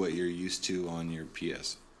do what you're used to on your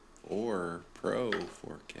PS4 Pro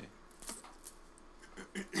 4K.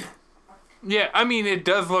 Yeah, I mean, it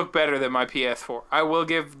does look better than my PS4. I will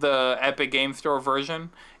give the Epic Game Store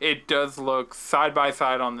version. It does look side by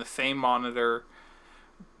side on the same monitor.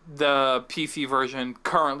 The PC version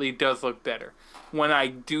currently does look better. When I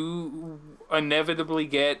do inevitably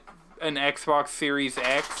get an Xbox Series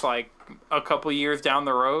X, like a couple years down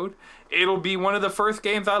the road, it'll be one of the first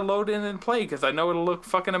games I load in and play because I know it'll look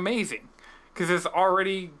fucking amazing. Because it's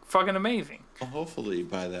already fucking amazing. Well, hopefully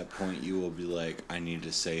by that point you will be like, I need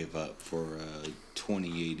to save up for a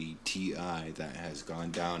 2080 Ti that has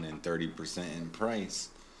gone down in 30% in price.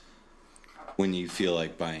 When you feel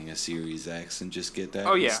like buying a Series X and just get that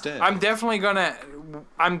instead. I'm definitely gonna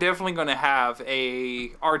have a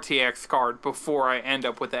RTX card before I end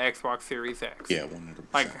up with the Xbox Series X. Yeah, 100%.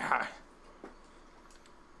 Like,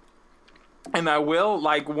 and I will,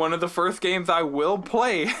 like, one of the first games I will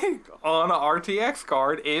play on a RTX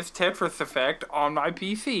card is Tetris Effect on my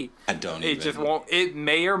PC. I don't It even. just won't. It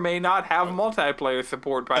may or may not have multiplayer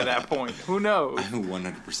support by that point. Who knows? I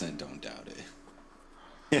 100% don't doubt it.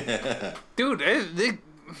 Dude,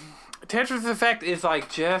 Tetris Effect is like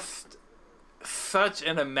just such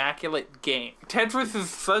an immaculate game. Tetris is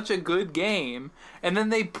such a good game, and then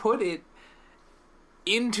they put it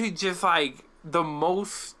into just like the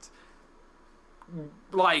most,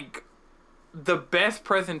 like, the best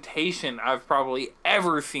presentation I've probably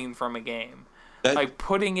ever seen from a game. Like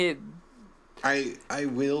putting it. I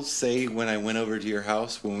will say, when I went over to your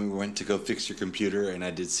house when we went to go fix your computer, and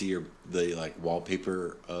I did see the like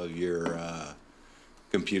wallpaper of your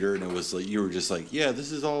computer, and it was like, you were just like, yeah,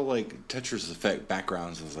 this is all like Tetris Effect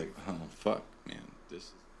backgrounds. I was like, oh fuck, man,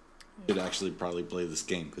 this should actually probably play this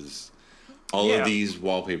game because all of these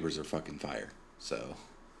wallpapers are fucking fire. So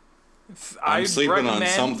I'm sleeping on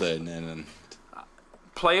something, and then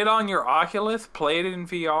play it on your Oculus. Play it in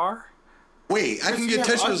VR. Wait, I can get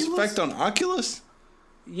Tetris Effect on Oculus?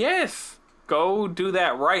 Yes. Go do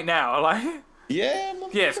that right now. Like, yeah.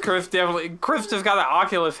 Yes, Chris just got an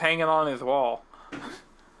Oculus hanging on his wall.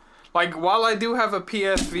 Like, while I do have a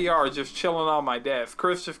PSVR just chilling on my desk,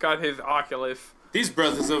 Chris just got his Oculus. These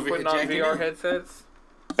brothers over here putting on VR headsets.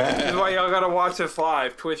 This is why y'all gotta watch this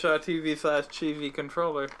live.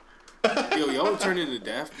 Twitch.tv/ChiviController. Yo, y'all would turn into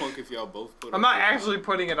Daft Punk if y'all both put. I'm not actually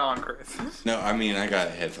putting it on, Chris. No, I mean, I got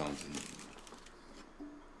headphones.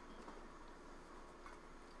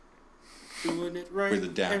 Doing it right. We're the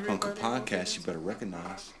Daft Punk podcast. You better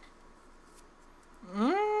recognize.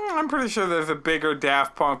 I'm pretty sure there's a bigger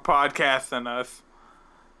Daft Punk podcast than us.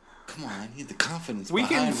 Come on, I need the confidence We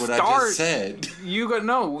behind can what I start. just said. You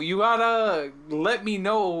gotta let me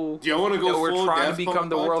know. Do y'all want to go? That we're full trying Daft to become Punk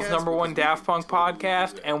the world's podcast? number one Because Daft Punk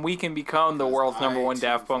podcast, and we can become the world's number one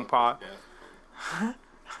Daft Punk pod.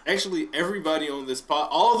 Actually, everybody on this pod,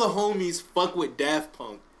 all the homies, fuck with Daft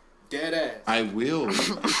Punk. Dead ass. I will.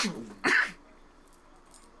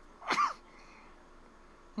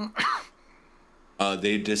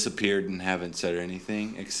 They disappeared and haven't said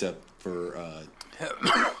anything except for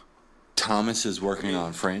Thomas is working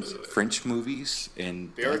on French movies,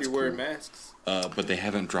 and They already that's wear cool. masks. But they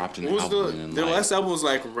haven't dropped an What was album in their like, last album was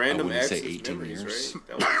like Random wouldn't say Access 18 Memories, years. right?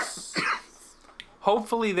 That was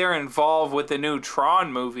Hopefully they're involved with the new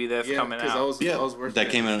Tron movie that's yeah, coming because out. I was working. that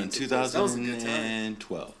came out in That was a good time.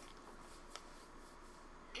 2012.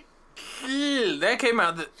 That came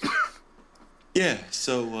out. Yeah,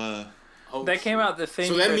 so Oh, That came out the same.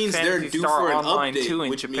 So that year means they're Phantasy due Star for an Online update, 2 in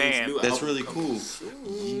which means Japan. new that's album really comes cool.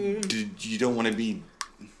 soon. You don't want to be.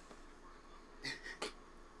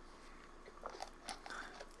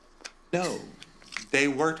 No, they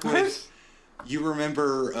worked with. You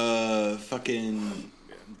remember fucking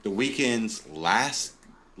The Weeknd's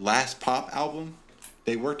last pop album?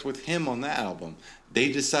 They worked with him on that album. They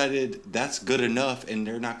decided that's good enough, and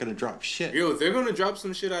they're not gonna drop shit. Yo, they're gonna drop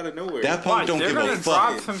some shit out of nowhere. That punk don't They're give gonna a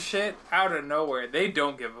drop fuck. some shit out of nowhere. They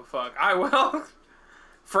don't give a fuck. I will.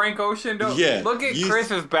 Frank Ocean don't. Yeah, Look at you-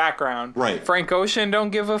 Chris's background. Right. Frank Ocean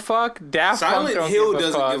don't give a fuck. Daft Silent Punk don't Hill give a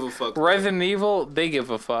doesn't fuck. give a fuck. Resident Evil, they give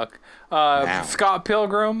a fuck. Now. Scott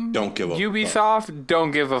Pilgrim Don't give a Ubisoft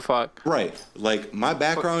don't give a fuck. Right, like my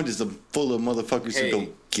background is full of motherfuckers Hey. who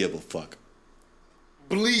don't give a fuck.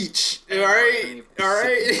 Bleach. All right.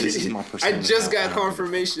 This is my I persona just now. I got don't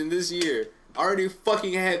confirmation this year. I already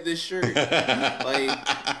fucking had this shirt. Like,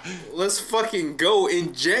 let's fucking go.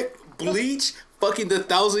 Inject bleach. Fucking the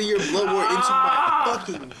 1,000-year blood war into my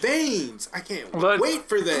fucking veins. I can't Let's wait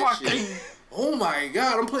for that fucking- shit. Oh my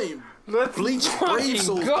god, I'm playing Let's Bleach fucking Brave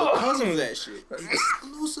Souls go. because of that shit.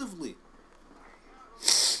 Exclusively.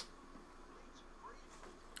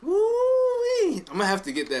 Woo-wee. I'm gonna have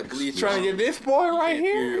to get that Bleach. Trying to get this boy right Yeah,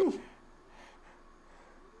 here. yeah.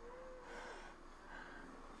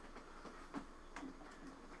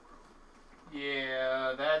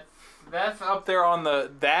 Yeah, that's up there on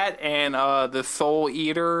that and the Soul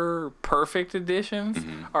Eater Perfect Editions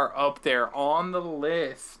are up there on the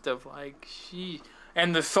list of like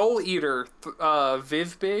and the Soul Eater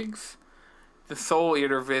Vizbigs, the Soul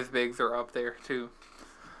Eater Vizbigs are up there too.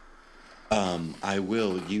 I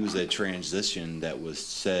will use a transition that was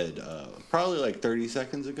said probably like 30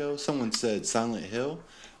 seconds ago. Someone said Silent Hill.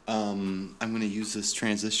 I'm going to use this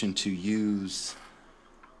transition to use.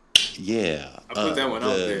 Yeah, I put that one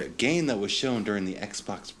out there. The game that was shown during the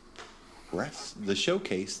Xbox press, the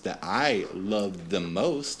showcase that I loved the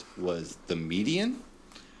most was The Median.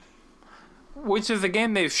 Which is a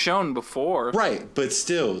game they've shown before. Right, but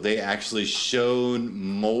still, they actually showed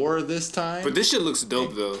more this time. But this shit looks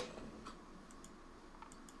dope though.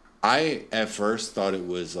 I at first thought it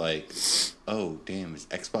was like, oh damn, is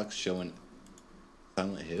Xbox showing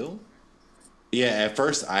Silent Hill? Yeah, at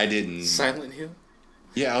first I didn't. Silent Hill.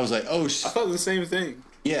 Yeah, I was like, oh I shit. thought the same thing.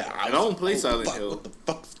 Yeah, I don't play Silent Hill. What the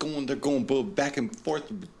fuck's going? They're going back and forth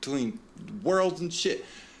between worlds and shit.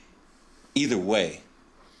 Either way,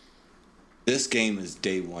 this game is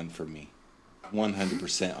day one for me.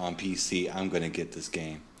 100% on PC. I'm gonna get this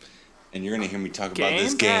game, and you're gonna hear me talk about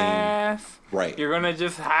this game. Pass. Right. You're gonna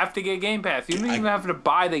just have to get Game Pass. You don't even have to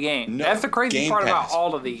buy the game. No, That's the crazy Game part about Pass.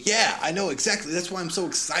 all of these. Yeah, I know exactly. That's why I'm so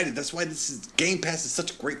excited. That's why this is Game Pass is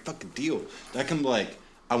such a great fucking deal. I can be like,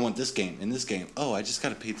 I want this game and this game. Oh, I just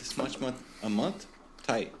gotta pay this much a month.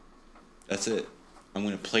 Tight. That's it. I'm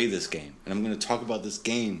gonna play this game and I'm gonna talk about this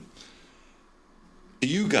game to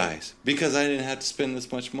you guys because I didn't have to spend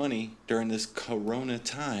this much money during this Corona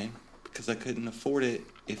time because I couldn't afford it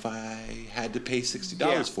if I had to pay $60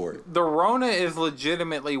 Yeah. for it. The Rona is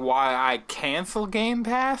legitimately why I cancel Game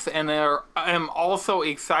Pass, and I'm also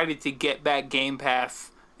excited to get back Game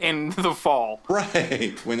Pass in the fall.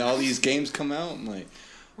 Right. When all these games come out, I'm like,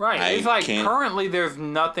 Right. It's like can't- currently there's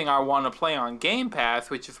nothing I want to play on Game Pass,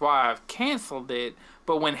 which is why I've canceled it.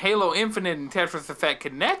 But when Halo Infinite and Tetris Effect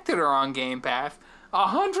Connected are on Game Pass,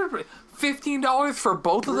 $15 for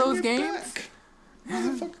both of those bring it games. back.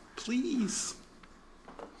 Motherfucker, please.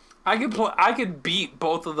 I could beat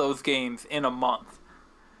both of those games in a month.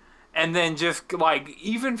 And then just like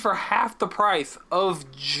even for half the price of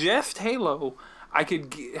just Halo, I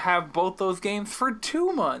could have both those games for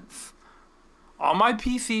 2 months. On my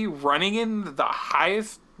PC running in the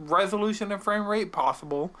highest resolution and frame rate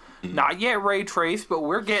possible. Not yet ray traced, but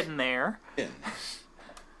we're getting there. Yeah.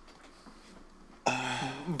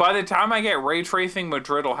 By the time I get ray tracing,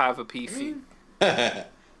 Madrid will have a PC.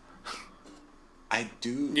 I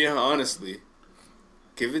do. Yeah, honestly.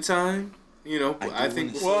 Give it time. You know, I do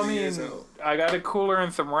think wanna Well, I before the mean, year's out. I got a cooler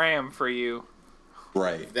and some RAM for you.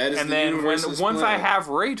 Right. That is And the then universe's once I plan. have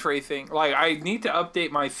ray tracing, like I need to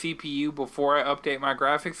update my CPU before I update my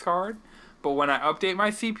graphics card. But when I update my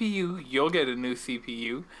CPU, you'll get a new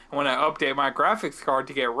CPU. And when I update my graphics card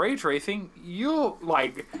to get ray tracing,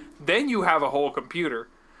 then you have a whole computer.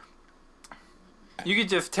 You could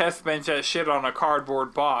just test bench that shit on a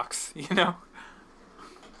cardboard box, you know?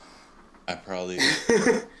 I probably...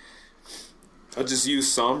 I'll just use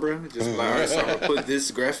Sombra. Just like, alright, Sombra, put this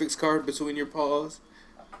graphics card between your paws.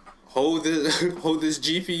 Hold this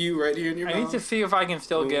GPU right here in your I mouth. need to see if I can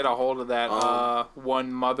still get a hold of that one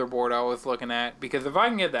motherboard I was looking at. Because if I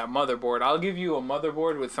can get that motherboard, I'll give you a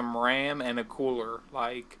motherboard with some RAM and a cooler.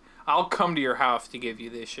 Like, I'll come to your house to give you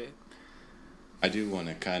this shit. I do want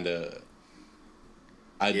to kind of...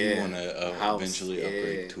 I do want to eventually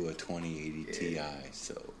upgrade to a 2080 Ti,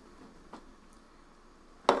 so...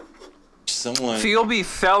 So you'll be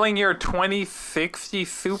selling your 2060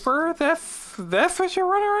 Super? That's what you're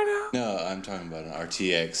running right now? No, I'm talking about an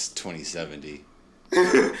RTX 2070.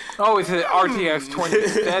 Oh, it's an RTX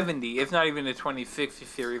 2070. It's not even a 2060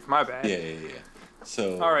 series. My bad. Yeah.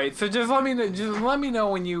 So. All right. So just let me know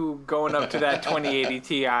when you going up to that 2080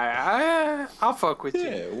 Ti. I'll fuck with you.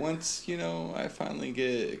 Yeah. Once I finally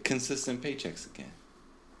get consistent paychecks again.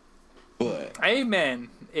 But. Amen.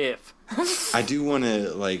 If. I do want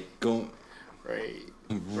to go.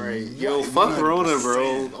 Right. Yo, fuck Rona,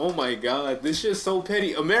 bro. Oh my god, this shit's so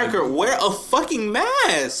petty. America, wear a fucking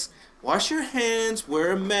mask. Wash your hands.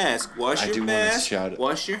 Wear a mask. Wash your mask.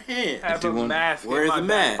 Wash your hands. Have a mask in my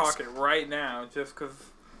back pocket right now, just because.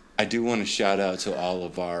 I do want to shout out to all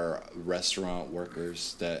of our restaurant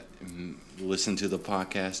workers that listen to the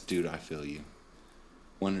podcast. Dude, I feel you.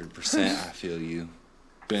 100%, I feel you.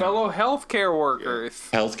 Fellow healthcare workers.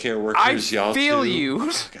 Healthcare workers, y'all too. I feel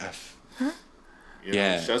you.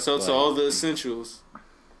 Yeah. Shouts out to all the essentials.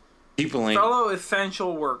 People ain't. Fellow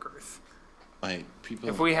essential workers. People.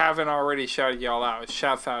 If we haven't already shouted y'all out,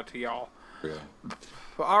 shouts out to y'all. Yeah.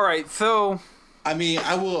 All right, so. I mean,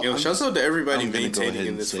 I will. Shouts out to everybody I'm maintaining go ahead in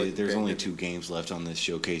and this. Say there's only 2 games left on this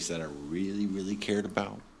showcase that I really, really cared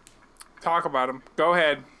about. Talk about them. Go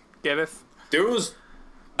ahead. Get us. There was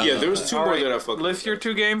 2 more that I fucked with. List your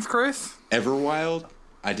 2 games, Chris. Everwild.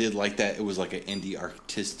 I did like that. It was like an indie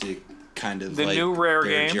artistic kind of the new Rare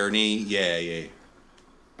their game. Journey. Yeah.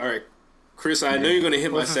 All right, Chris. I know you're gonna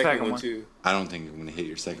hit my second one too. I don't think I'm gonna hit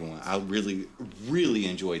your second one. I really, really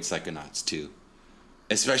enjoyed Psychonauts 2.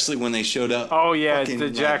 Especially when they showed up. Oh yeah,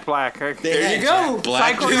 the Jack Black. There you go.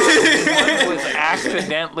 Psychonauts 1 was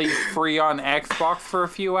accidentally free on Xbox for a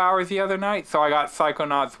few hours the other night, so I got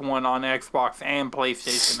Psychonauts 1 on Xbox and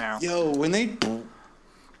PlayStation now. Yo, when they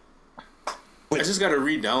I just gotta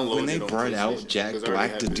re-download. When they brought out Jack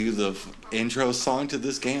Black to do the intro song to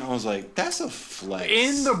this game, I was like, "That's a flex."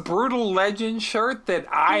 In the Brutal Legend shirt that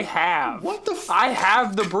I have. What the? I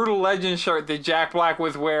have the Brutal Legend shirt that Jack Black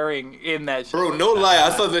was wearing in that shirt. Bro, no lie,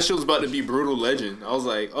 I thought that shit was about to be Brutal Legend. I was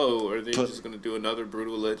like, oh, are they just gonna do another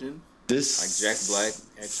Brutal Legend? This like Jack Black,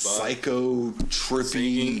 Xbox, psycho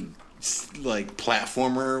trippy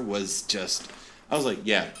platformer was just. I was like,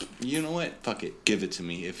 yeah, you know what? Fuck it. Give it to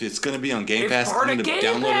me. If it's going to be on Game Pass, I'm going to download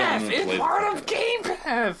it. I'm going to play it. It's part of Game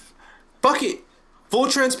Pass. Fuck it. Full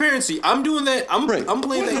transparency. I'm doing that. I'm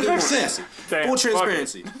playing that game on Sassy. Full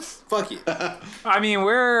transparency. Fuck it. I mean,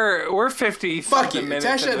 we're 50 fuck it. minutes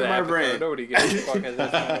Attach that into to my brand. Nobody gives a fuck at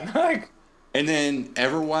this moment. And then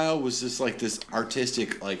Everwild was just like this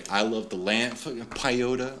artistic, I love the land, fucking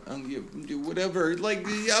peyote, whatever.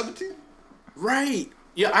 Right.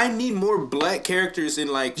 Yeah, I need more black characters in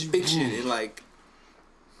fiction and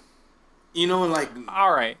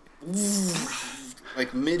all right,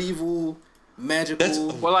 medieval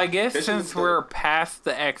magical. Well, I guess since we're past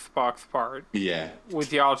the Xbox part,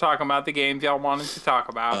 with y'all talking about the games y'all wanted to talk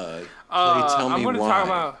about, tell me I'm why talk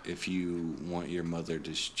about if you want your mother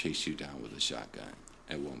to chase you down with a shotgun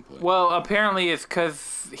at one point. Well, apparently it's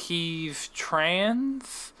because he's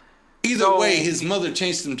trans. Either way, his mother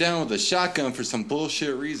chased him down with a shotgun for some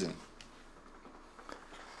bullshit reason.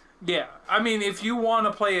 Yeah, I mean, if you want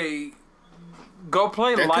to play go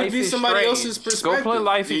play that Life could be is somebody Strange. else's perspective. Go play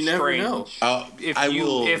Life is never Strange. Know.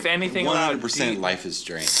 If anything, 100% Life is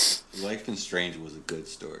Strange. Life is Strange was a good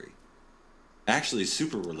story. Actually,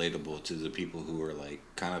 super relatable to the people who were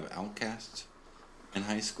kind of outcasts in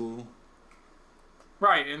high school.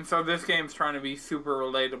 Right, and so this game's trying to be super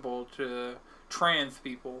relatable to trans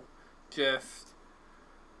people. Just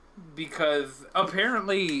because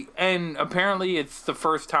apparently it's the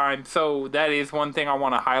first time, so that is one thing I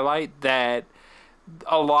want to highlight, that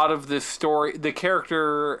a lot of the story, the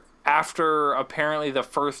character after apparently the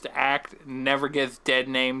first act never gets dead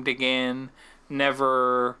named again,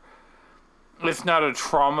 never it's not a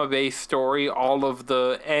trauma-based story. All of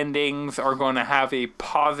the endings are going to have a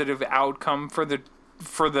positive outcome for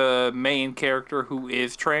the main character who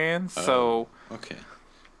is trans. So okay.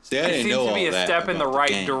 See, I it didn't seems know to be all a that step in the about right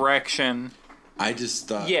game. direction. I just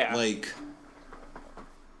thought, Yeah. like,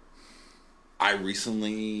 I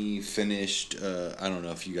recently finished, I don't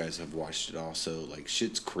know if you guys have watched it also, like,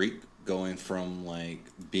 Schitt's Creek, going from, like,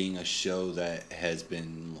 being a show that has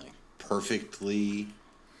been, like, perfectly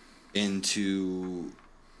into,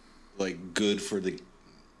 like, good for the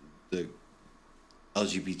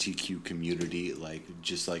LGBTQ community, like,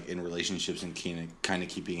 just, like, in relationships and kind of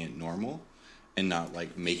keeping it normal and not,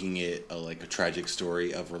 like, making it a tragic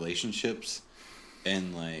story of relationships,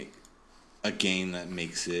 and, like, a game that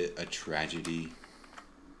makes it a tragedy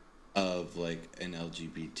of, like, an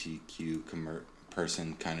LGBTQ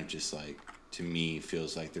person kind of just, like, to me,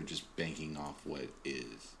 feels like they're just banking off what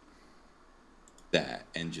is that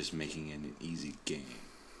and just making it an easy game.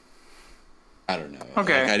 I don't know.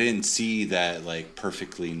 Okay. Like, I didn't see that, like,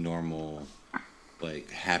 perfectly normal, like,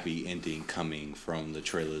 happy ending coming from the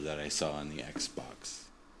trailer that I saw on the Xbox.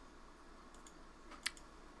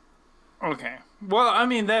 Okay. Well, I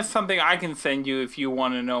mean, that's something I can send you if you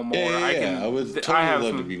want to know more. I would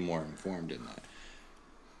totally love to be more informed in that.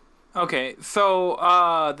 Okay,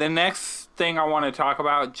 so the next thing I want to talk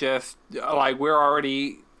about, just like we're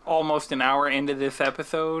already almost an hour into this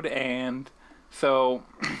episode, and so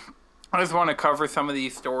I just want to cover some of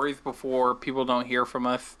these stories before people don't hear from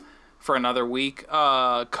us for another week.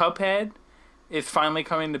 Cuphead is finally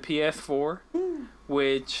coming to PS4,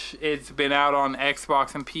 which it's been out on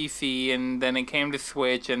Xbox and PC, and then it came to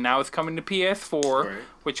Switch, and now it's coming to PS4, Right.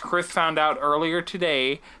 which Chris found out earlier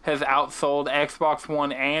today has outsold Xbox One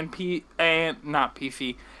not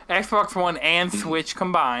PC, Xbox One and Switch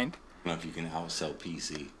combined. I don't know if you can outsell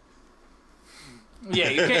PC. Yeah,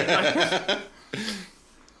 you can't.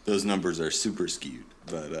 Those numbers are super skewed.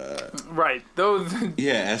 But, Right, those.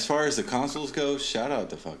 yeah, as far as the consoles go, shout out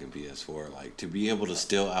to fucking PS4. Like, to be able to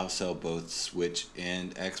still outsell both Switch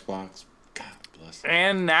and Xbox, God bless them.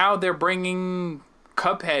 And now they're bringing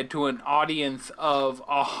Cuphead to an audience of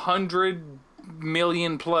 100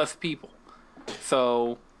 million plus people.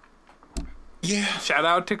 So, Yeah. shout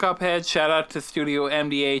out to Cuphead. Shout out to Studio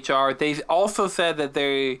MDHR. They also said that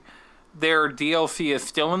their DLC is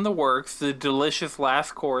still in the works. The Delicious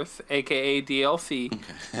Last Course, aka DLC,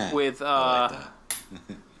 with I like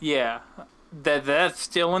that. yeah, that's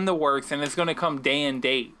still in the works, and it's going to come day and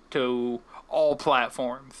date to all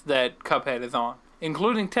platforms that Cuphead is on,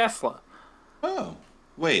 including Tesla. Oh,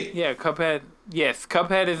 wait. Yeah, Cuphead. Yes,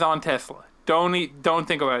 Cuphead is on Tesla. Don't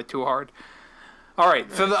think about it too hard. All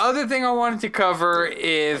right. So the other thing I wanted to cover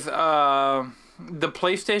is the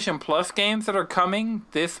PlayStation Plus games that are coming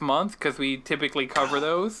this month, because we typically cover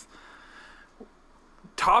those.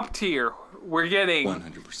 Top tier. We're getting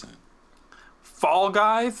 100%. Fall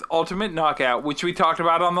Guys Ultimate Knockout, which we talked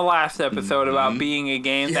about on the last episode about being a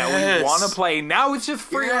game that we Yes. want to play. Now it's just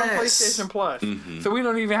free on Yes. PlayStation Plus. So we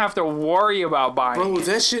don't even have to worry about buying Bro, it.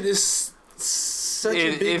 that shit is such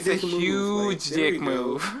a big It's a dick move. huge Like, there dick we go.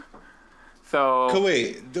 move. So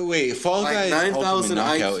Wait, Fall Like Guys 9,000 Ultimate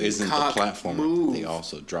Knockout IQ isn't the cock platformer move. that they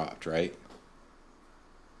also dropped, right?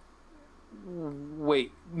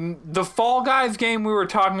 wait, the Fall Guys game we were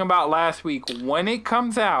talking about last week, when it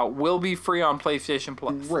comes out, will be free on PlayStation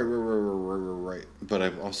Plus. Right. But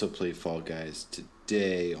I've also played Fall Guys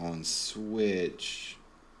today on Switch.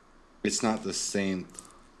 It's not the same.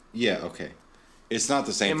 Yeah, okay. It's not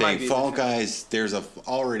the same It might thing. be Fall the same. Guys, there's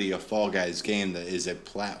already a Fall Guys game that is a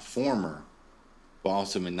platformer. But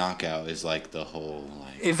Ultimate Knockout is like the whole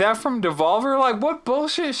like. Is that from Devolver? Like, what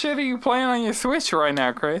bullshit shit are you playing on your Switch right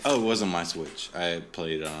now, Chris? Oh, it wasn't my Switch. I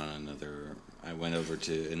played it on another. I went over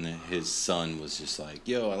to, and then his son was just like,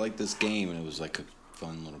 "Yo, I like this game," and it was like a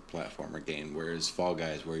fun little platformer game. Whereas Fall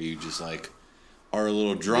Guys, where you just like are a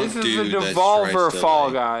little drunk This is dude the that Devolver tries to, Fall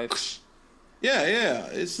like- Guys. Yeah,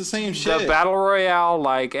 it's the same shit. The Battle Royale,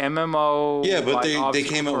 like MMO. Yeah, but like, they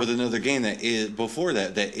obstacle came up course. with another game that is before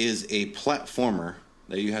that is a platformer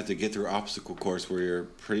that you have to get through obstacle course where you're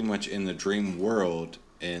pretty much in the dream world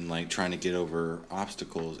and like trying to get over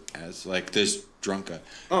obstacles as like this drunk guy.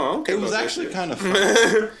 Oh, okay. It was actually kind of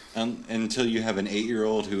fun until you have an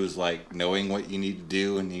 8-year-old who is like knowing what you need to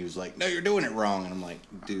do, and he was like, "No, you're doing it wrong," and I'm like,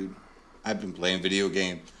 "Dude, I've been playing video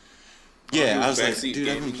games." Yeah, Oh, I was like, backseat "Dude,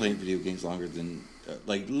 I've been gaming. playing video games longer than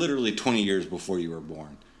like literally 20 years before you were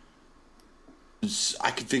born.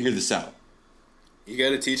 I could figure this out." You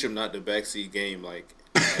got to teach them not to backseat game like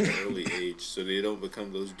at an early age, so they don't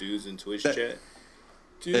become those dudes in Twitch That- chat.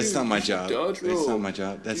 Dude, That's not my job. dodge That's roll. not my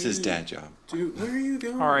job. That's his dad's job. Dude, where are you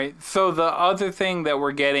going? All right. So the other thing that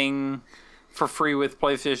we're getting for free with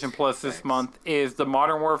PlayStation Plus this month is the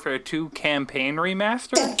Modern Warfare 2 campaign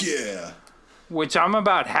remaster, Fuck yeah. which I'm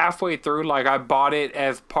about halfway through. Like, I bought it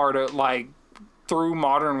as part of, like, through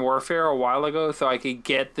Modern Warfare a while ago so I could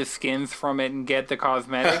get the skins from it and get the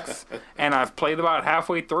cosmetics. And I've played about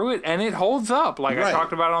halfway through it, and it holds up. Like, I Right.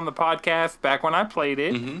 talked about on the podcast back when I played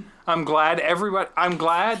it. I'm glad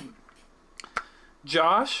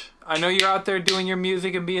Josh, I know you're out there doing your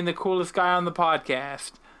music and being the coolest guy on the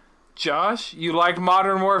podcast. Josh, you liked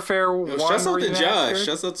Modern Warfare 1 Shouts out to Remastered? Josh.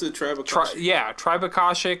 Shouts out to Tribe of Caution. Tribe of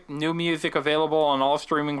Akashic, new music available on all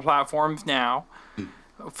streaming platforms now.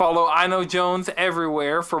 Follow I Know Jones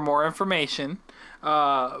everywhere for more information.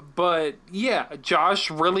 But yeah, Josh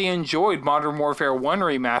really enjoyed Modern Warfare 1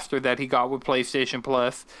 Remastered that he got with PlayStation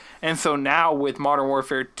Plus. And so now with Modern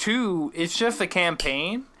Warfare 2, it's just a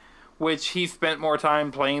campaign, which he spent more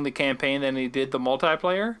time playing the campaign than he did the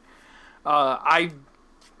multiplayer.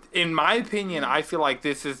 In my opinion, I feel like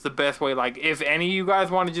this is the best way. Like, if any of you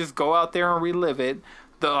guys want to just go out there and relive it,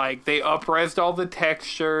 they up-resed all the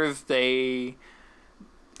textures.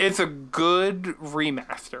 It's a good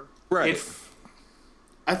remaster. Right.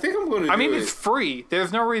 I think I'm going to do it. It's free.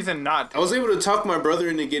 There's no reason not to. I was able to talk my brother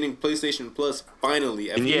into getting PlayStation Plus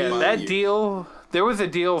finally. After Yeah, 5 that years. deal. There was a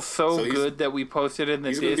deal so So he's- good that we posted in the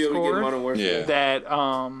He's going to be able to get Discord Modern Warfare. Yeah. that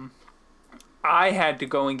I had to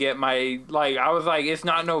go and get my, like, I was like, it's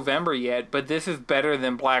not November yet, but this is better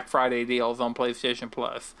than Black Friday deals on PlayStation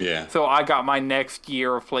Plus. Yeah. So I got my next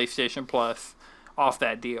year of PlayStation Plus off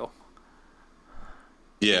that deal.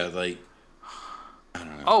 Yeah, like, I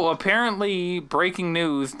don't know. Oh, apparently, breaking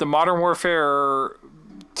news, the Modern Warfare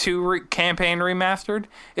 2 campaign remastered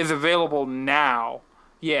is available now.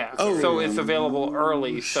 Yeah, so it's available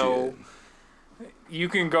early, so you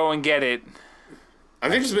can go and get it. I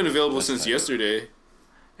think it's been available since yesterday.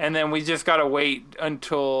 And then we just gotta wait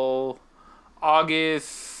until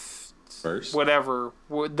August, First? whatever,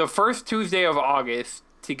 the first Tuesday of August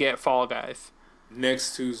to get Fall Guys.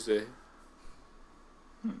 Next Tuesday.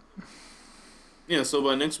 Yeah, so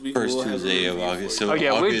by next week First we'll have a Tuesday of review for August. you. So Oh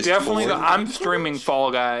yeah, we're August definitely. 4th, I'm streaming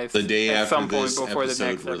Fall Guys the day at after some point this before the episode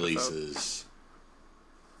next episode. releases.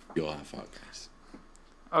 You'll have Fall Guys.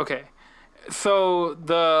 Okay, so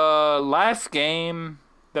the last game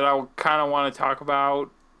that I kind of want to talk about,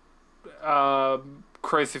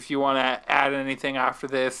 Chris, if you want to add anything after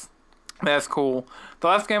this, that's cool. The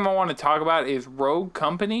last game I want to talk about is Rogue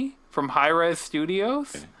Company from Hi-Rez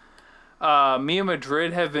Studios. Okay. Me and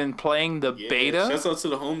Madrid have been playing the Yeah, beta, Shouts out to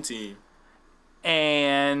the home team.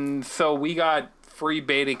 and so we got free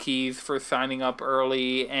beta keys for signing up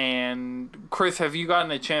early. And Chris, have you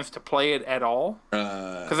gotten a chance to play it at all?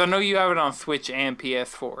 Because I know you have it on Switch and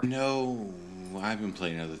PS4. No, I've been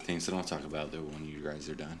playing other things, so don't talk about it when you guys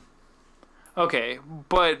are done. Okay,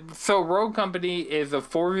 but so Rogue Company is a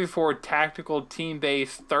 4v4 tactical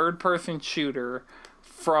team-based third-person shooter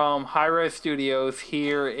from Hi-Rez Studios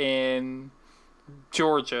here in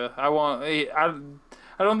Georgia. I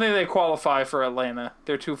don't think they qualify for Atlanta.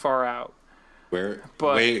 They're too far out. Where?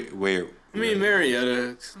 But- where? I mean,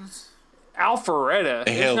 Marietta. Alpharetta.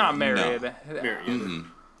 Hell, It's not no. Marietta. Marietta.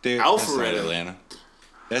 That's Alpharetta. not Atlanta.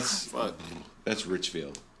 Fuck. That's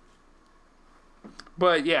Richfield.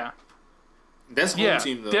 But yeah. That's home Yeah,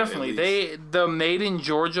 team, though. definitely. at least. The Made in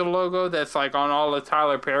Georgia logo that's like on all the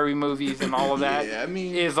Tyler Perry movies and all of that Yeah, I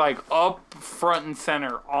mean- is like up front and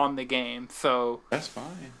center on the game. So That's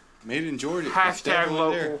fine. Made in Georgia. it's hashtag definitely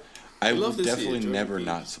local. there. I love would to see a definitely Georgia never beach.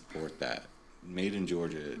 not support that. Made in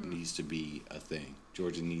Georgia needs to be a thing.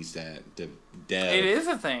 Georgia needs that dev. It is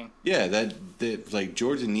a thing. Yeah, that like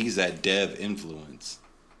Georgia needs that dev influence.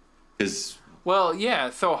 Because Well, yeah.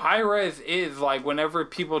 So Hi-Rez is like whenever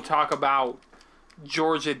people talk about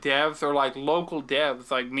Georgia devs or like local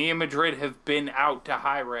devs, like me and Madrid have been out to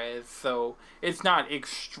Hi-Rez, so it's not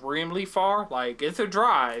extremely far. Like it's a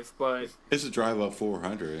drive, but it's a drive up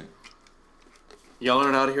 400. Y'all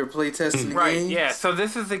aren't out here play testing right. games? Yeah. So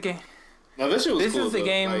this is the game. Now, that shit was This cool, is the though.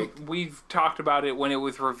 game Like, we've talked about it when it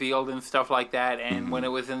was revealed and stuff like that, and when it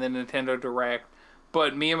was in the Nintendo Direct.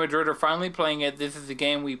 But me and Madrid are finally playing it. This is a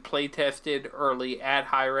game we play tested early at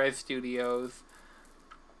Hi-Rez Studios.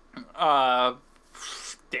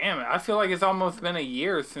 Damn it! I feel like it's almost been a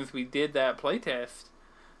year since we did that playtest.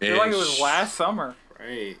 I feel like it was last summer.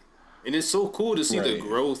 right. And it's so cool to see the Right.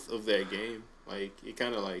 growth of that game. Like, it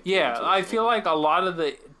kind of like... Yeah, into I its feel own. like a lot of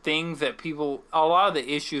the a lot of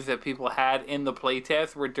the issues that people had in the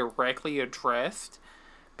playtest were directly addressed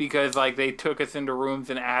because, like, they took us into rooms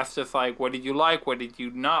and asked us, like, what did you like, what did you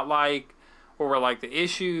not like, what were like the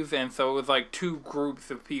issues, and so it was like two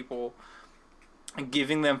groups of people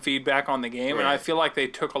giving them feedback on the game, and I feel like they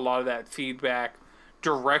took a lot of that feedback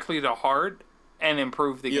directly to heart and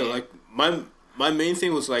improved the game. Yeah, like my main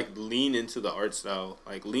thing was like lean into the art style,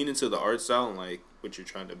 and like what you're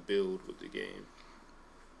trying to build with the game.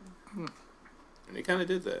 And they kind of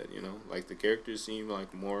did that, you know. Like the characters seem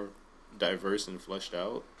like more diverse and fleshed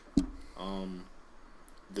out.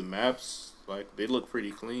 The maps, like, they look pretty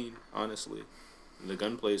clean, honestly. And the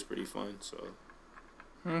gunplay is pretty fun, so.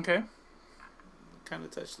 Okay. Kind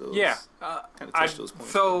of touch those. Yeah. Those points.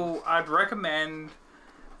 So I'd recommend,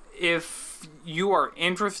 if you are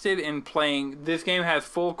interested in playing, this game has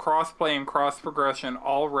full cross-play and cross-progression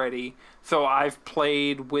already. So I've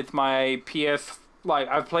played with my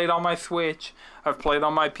I've played on my Switch, I've played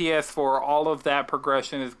on my PS4. All of that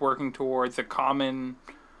progression is working towards a common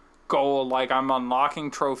goal. Like, I'm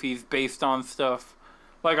unlocking trophies based on stuff.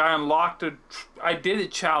 Like, I did a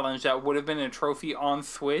challenge that would have been a trophy on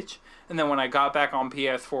Switch, and then when I got back on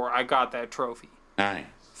PS4, I got that trophy. Nice.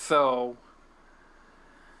 So,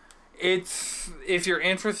 if you're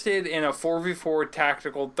interested in a 4v4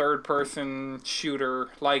 tactical third-person shooter,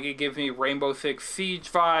 like, it gives me Rainbow Six Siege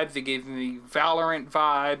vibes, it gives me Valorant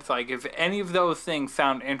vibes. Like, if any of those things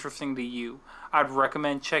sound interesting to you, I'd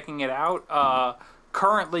recommend checking it out.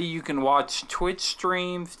 Currently, you can watch Twitch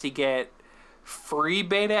streams to get free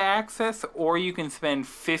beta access, or you can spend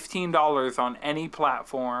 $15 on any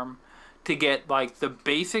platform to get, like, the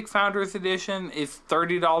basic Founders Edition is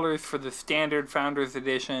 $30 for the standard Founders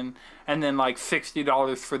Edition, and then, like,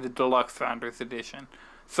 $60 for the deluxe Founders Edition.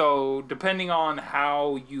 So, depending on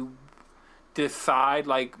how you decide,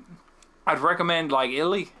 like, I'd recommend, like,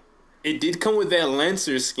 it did come with that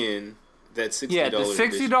Lancer skin, that $60 yeah, the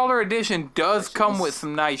 $60 edition does come with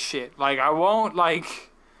some nice shit. Like, I won't, like...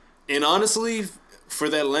 And honestly, for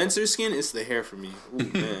that Lancer skin, it's the hair for me. Ooh,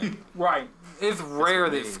 man. Right. It's rare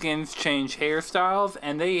that skins change hairstyles,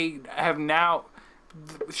 and they have now...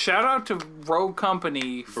 Shout out to Rogue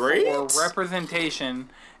Company for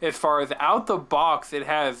representation. As far as out the box, it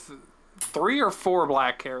has 3 or 4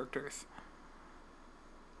 black characters.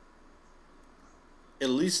 At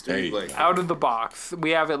least 3 black characters. Out of the box,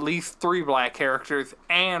 we have at least 3 black characters,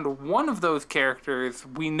 and one of those characters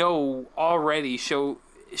we know already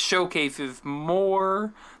showcases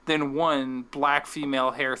more than one black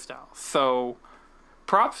female hairstyle. So,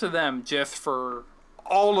 props to them just for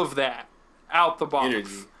all of that out the box.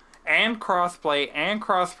 Energy. And crossplay and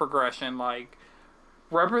cross progression, like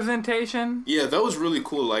representation. Yeah, that was really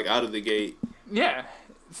cool, like out of the gate. Yeah.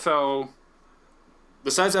 So,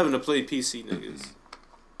 besides having to play PC niggas.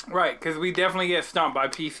 Right, because we definitely get stomped by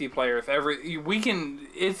PC players.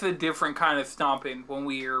 It's a different kind of stomping when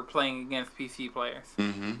we are playing against PC players.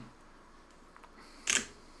 Mm-hmm.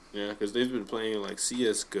 Yeah, because they've been playing like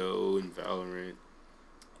CS:GO and Valorant.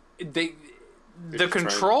 The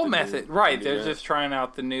control method, right? They're just trying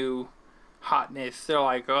out the new hotness. They're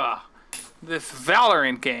like, this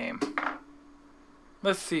Valorant game.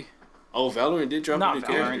 Let's see. Oh, Valorant did drop a new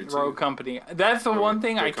character too. Rogue Company. That's the one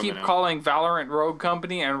thing I keep calling Valorant Rogue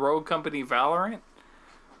Company and Rogue Company Valorant.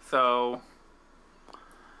 So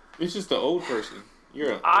it's just the old person.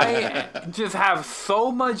 I just have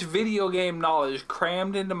so much video game knowledge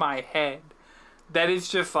crammed into my head that it's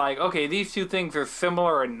just like, okay, these two things are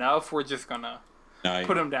similar enough. We're just gonna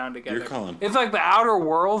put them down together. It's like the Outer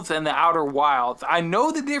Worlds and the Outer Wilds. I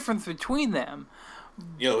know the difference between them.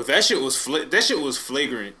 Yo, that shit was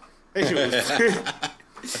flagrant.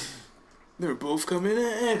 They're both coming to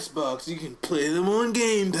Xbox. You can play them on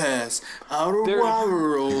Game Pass. Outer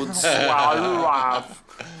Worlds.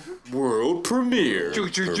 World premiere.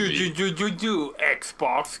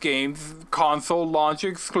 Xbox games, console launch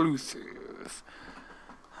exclusive.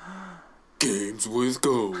 Games with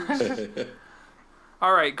gold.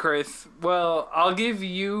 All right, Chris. Well, I'll give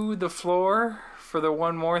you the floor for the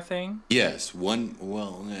one more thing. Yes,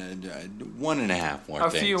 1.5 more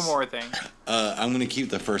things. A few more things. I'm going to keep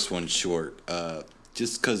the first one short,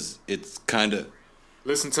 just because it's kind of...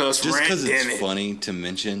 Listen to us just because it's it. funny to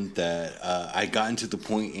mention that I gotten to the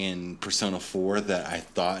point in Persona 4 that I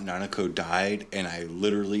thought Nanako died, and I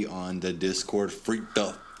literally on the Discord freaked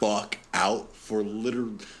the fuck out for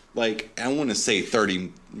literally, like, I want to say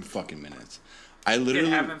 30 fucking minutes. It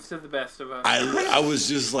happens to the best of us. I was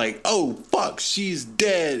just like, oh, fuck, she's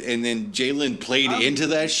dead. And then Jalen played into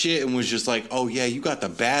that shit and was just like, oh, yeah, you got the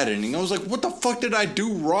bad ending. I was like, what the fuck did I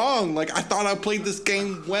do wrong? Like, I thought I played this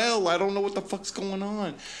game well. I don't know what the fuck's going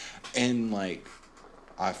on. And, like,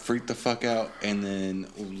 I freaked the fuck out. And then,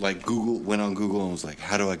 like, went on Google and was like,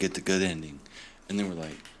 how do I get the good ending? And they were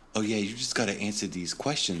like, oh yeah, you just got to answer these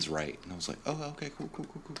questions right. And I was like, oh, okay,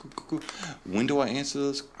 cool. When do I answer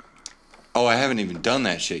those? Oh, I haven't even done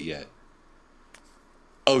that shit yet.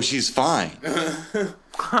 Oh, she's fine.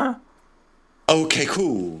 Okay,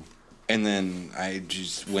 cool. And then I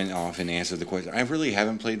just went off and answered the question. I really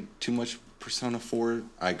haven't played too much Persona 4.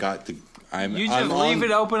 I got the... You just leave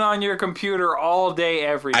it open on your computer all day,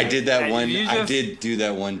 every day. I did that one. I did do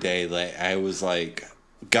that one day. Like I was like,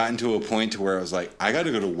 gotten to a point to where I was like, I got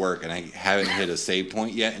to go to work, and I haven't hit a save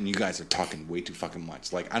point yet, and you guys are talking way too fucking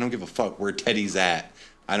much. Like I don't give a fuck where Teddy's at.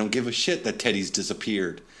 I don't give a shit that Teddy's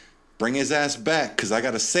disappeared. Bring his ass back, cause I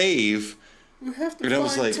got to save. You have to. And I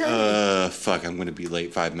was like, Teddy. fuck, I'm gonna be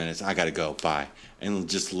late 5 minutes. I gotta go. Bye. And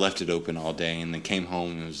just left it open all day, and then came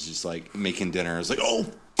home and was just like making dinner. I was like, oh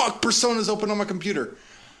fuck, Persona's open on my computer.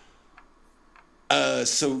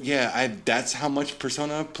 So yeah, that's how much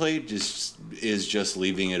Persona I've played. Just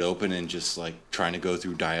leaving it open and just like trying to go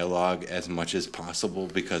through dialogue as much as possible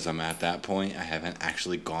because I'm at that point. I haven't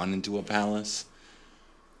actually gone into a palace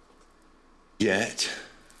yet.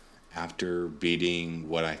 After beating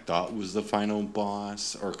what I thought was the final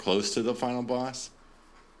boss, or close to the final boss.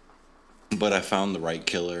 But I found the right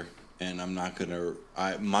killer, and I'm not gonna...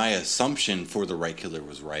 my assumption for the right killer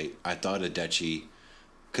was right. I thought Adechi...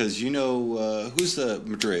 Because, who's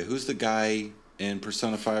the guy in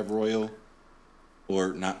Persona 5 Royal?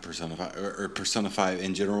 Or not Persona 5, or Persona 5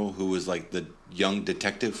 in general, who was like the young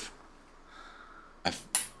detective?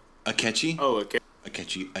 Akechi? Oh, okay.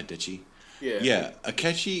 Adechi. Yeah. Yeah,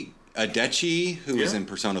 Adechi, who was in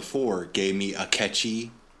Persona 4, gave me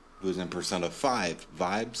Akechi, who was in Persona 5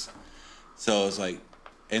 vibes. So I was like,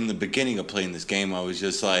 in the beginning of playing this game, I was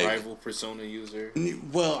just like... Rival Persona user.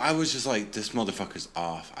 Well, I was just like, this motherfucker's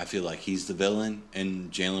off. I feel like he's the villain. And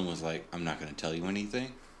Jalen was like, I'm not going to tell you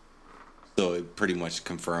anything. So it pretty much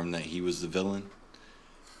confirmed that he was the villain.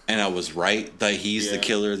 And I was right, that he's the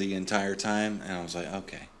killer the entire time. And I was like,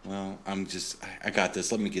 okay, well, I got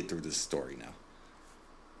this. Let me get through this story now.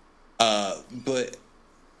 But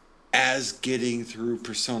as getting through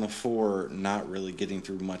Persona 4, not really getting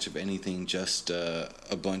through much of anything, just a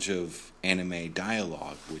bunch of anime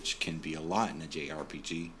dialogue, which can be a lot in a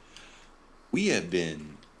JRPG. We have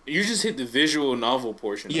been... You just hit the visual novel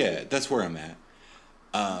portion. Yeah, that's where I'm at.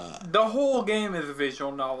 The whole game is a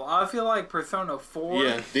visual novel. I feel like Persona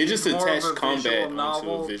 4 they just is more attached of a combat visual onto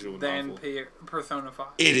novel a visual than novel. Persona 5.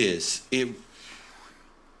 It is.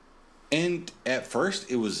 And at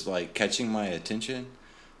first, it was like catching my attention.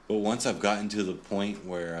 But once I've gotten to the point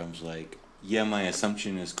where I was like, yeah, my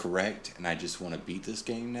assumption is correct, and I just want to beat this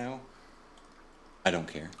game now, I don't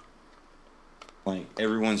care. Like,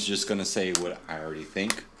 everyone's just going to say what I already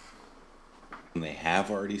think. And they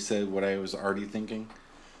have already said what I was already thinking.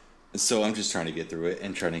 And so I'm just trying to get through it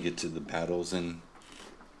and trying to get to the battles and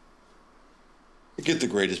get the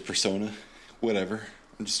greatest Persona. Whatever.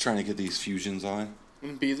 I'm just trying to get these fusions on.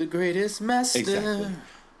 Be the greatest master. Exactly.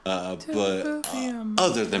 But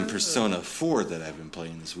other than Persona 4 that I've been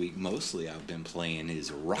playing this week, mostly I've been playing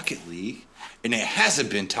is Rocket League, and it hasn't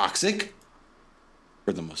been toxic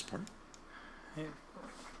for the most part.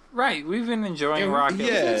 Right, we've been enjoying Rocket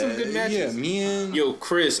League. League. Some good matches. Yeah, me and... Yo,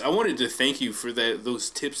 Chris, I wanted to thank you for those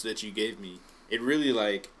tips that you gave me. It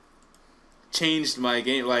really, changed my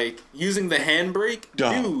game. Like, using the handbrake,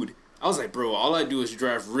 dude, I was like, bro, all I do is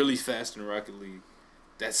drive really fast in Rocket League.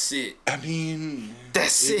 That's it. I mean...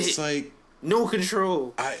 That's it. It's like... No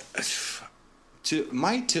control.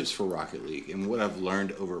 My tips for Rocket League and what I've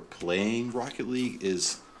learned over playing Rocket League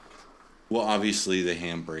is... Well, obviously the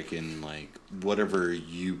handbrake and, whatever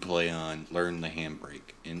you play on, learn the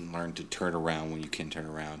handbrake and learn to turn around when you can turn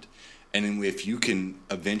around. And if you can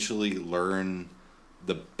eventually learn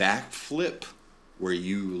the backflip, where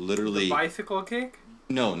you literally... The bicycle kick?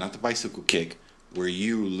 No, not the bicycle kick. Where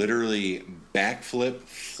you literally backflip,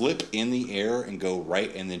 flip in the air, and go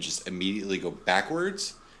right, and then just immediately go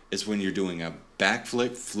backwards. Is when you're doing a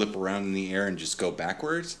backflip, flip around in the air, and just go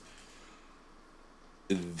backwards.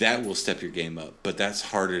 That will step your game up, but that's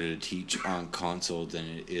harder to teach on console than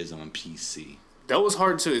it is on PC. That was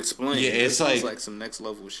hard to explain. Yeah, it's like some next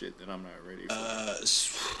level shit that I'm not ready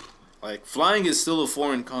for. Flying is still a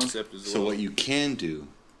foreign concept as well. So what you can do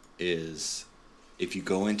is, if you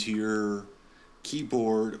go into your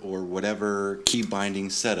keyboard or whatever key binding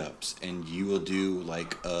setups, and you will do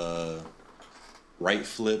a right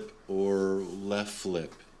flip or left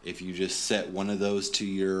flip. If you just set one of those to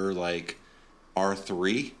your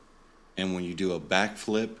R3, and when you do a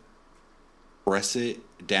backflip, press it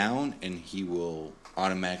down and he will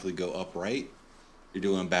automatically go upright. You're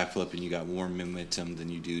doing a backflip and you got more momentum than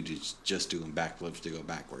you do just doing backflips to go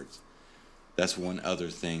backwards. That's one other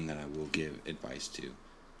thing that I will give advice to,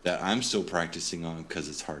 that I'm still practicing on because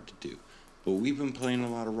it's hard to do. But we've been playing a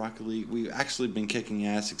lot of Rocket League. We've actually been kicking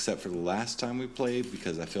ass, except for the last time we played,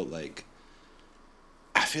 because I feel like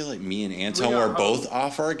me and Anton were both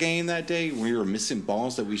off our game that day. We were missing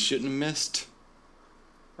balls that we shouldn't have missed.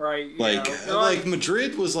 Right. Like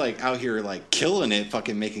Madrid was like out here like killing it,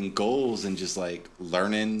 fucking making goals and just like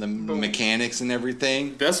learning the mechanics and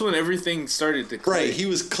everything. That's when everything started to click. Right, he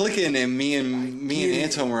was clicking, and me and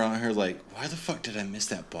Anton were out here like, why the fuck did I miss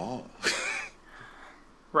that ball?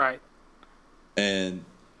 Right. And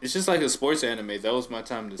it's just like a sports anime. That was my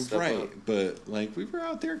time to step up. Right, but like we were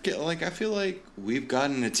out there, like I feel like we've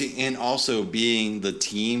gotten a team, and also being the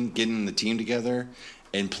team, getting the team together.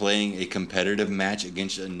 And playing a competitive match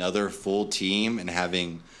against another full team and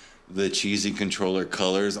having the cheesy controller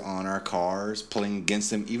colors on our cars, playing against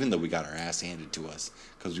them, even though we got our ass handed to us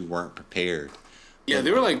because we weren't prepared. Yeah, but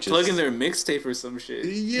they were like plugging their mixtape or some shit.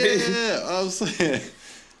 Yeah, I was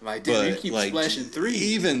like, dude, you keep splashing three.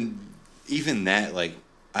 Even that, like,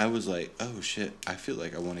 I was like, oh shit, I feel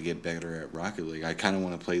like I want to get better at Rocket League. I kind of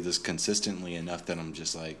want to play this consistently enough that I'm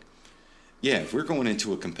just like, yeah, if we're going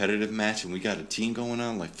into a competitive match and we got a team going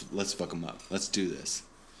on, like, let's fuck them up. Let's do this.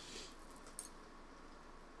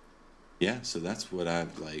 Yeah, so that's what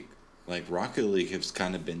I've, like Rocket League has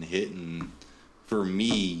kind of been hitting for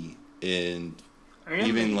me, and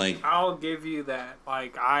even, like... I'll give you that.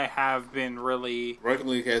 Like, I have been really... Rocket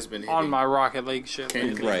League has been hitting. On my Rocket League shit.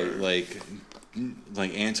 Right,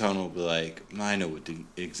 like Anton will be like, I know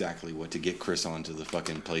exactly what to get Chris onto the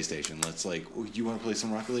fucking PlayStation. Let's like, oh, you want to play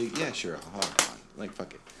some Rocket League? Yeah, sure. I'll hop on. Like,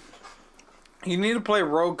 fuck it. You need to play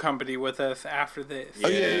Rogue Company with us after this. Yeah.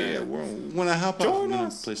 Oh yeah. When I hop on, I'm gonna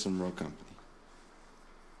play some Rogue Company.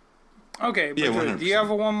 Okay, but do you have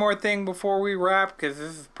one more thing before we wrap? Because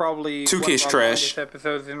this is probably 2K's trash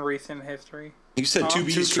episodes in recent history. You said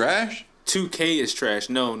 2B's trash? 2K is trash.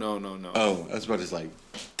 No. Oh, that's what it's like.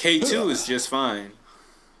 K2 is just fine.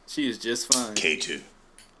 She is just fine. K2.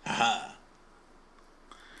 Aha.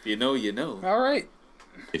 If you know, you know. All right.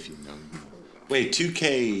 If you know, you know. Wait,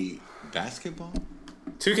 2K basketball?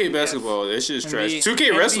 2K basketball, that shit is trash.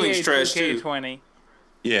 2K wrestling's trash 2K20. too.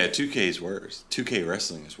 Yeah, 2K is worse. 2K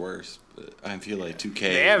wrestling is worse. But I feel like 2K...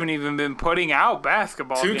 They haven't even been putting out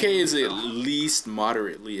basketball 2K games. is at least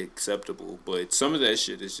moderately acceptable, but some of that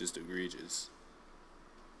shit is just egregious.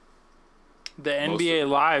 The NBA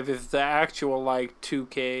Live is the actual, like,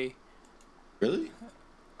 2K. Really?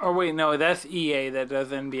 Oh, wait, no, that's EA that does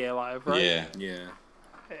NBA Live, right? Yeah.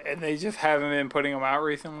 And they just haven't been putting them out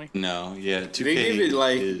recently? No, yeah, 2K... They give it,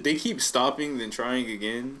 like, they keep stopping then trying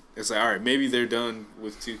again. It's like, all right, maybe they're done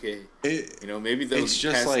with 2K. Maybe they'll pass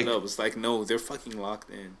it up. It's like, no, they're fucking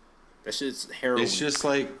locked in. That shit's heroin. It's just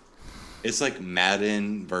like... It's like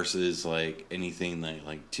Madden versus, like, anything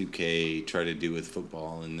like 2K try to do with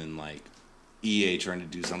football, and then, like, EA trying to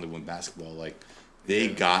do something with basketball. Like, they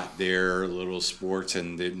got their little sports,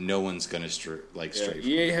 and no one's going to stray from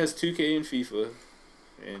EA has 2K and FIFA.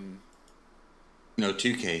 And no,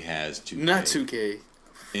 2K has 2K. Not 2K.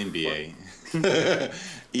 NBA.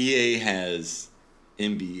 EA has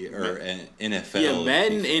NBA or NFL. Yeah,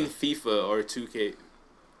 Madden and FIFA are 2K.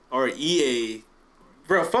 Or EA.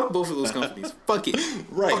 Bro, fuck both of those companies. Fuck it.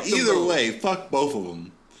 Right, fuck either way, fuck both of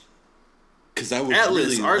them. Because I would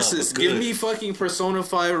Atlas, really Arceus, give me fucking Persona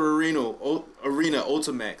 5 Arena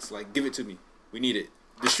Ultimax. Like, give it to me. We need it.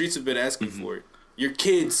 The streets have been asking for it. Your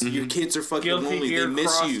kids are fucking Guilty lonely. Gear They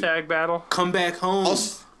miss you. Tag battle. Come back home.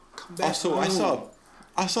 Also,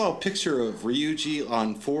 I saw a picture of Ryuji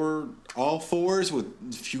on all fours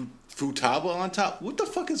with Futaba on top. What the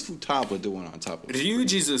fuck is Futaba doing on top of it?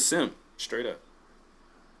 Ryuji's a simp, straight up.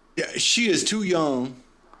 Yeah, she is too young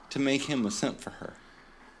to make him a simp for her.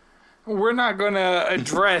 We're not going to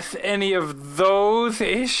address any of those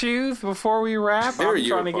issues before we wrap. I'm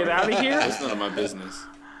trying to get out of here. That's none of my business.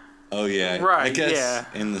 Oh, yeah. Right, I guess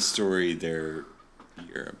in the story, they're a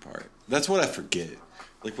year apart. That's what I forget.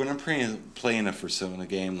 Like, when I'm playing a Persona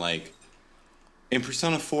game, like, in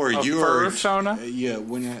Persona 4, you are... Persona? Yeah,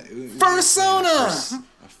 Persona! A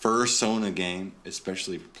Persona game,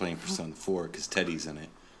 especially playing Persona 4, because Teddy's in it.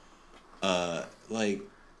 Like,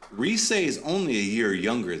 Rise is only a year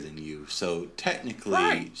younger than you, so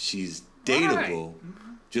technically she's dateable,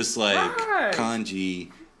 just like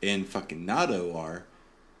Kanji and fucking Nato are.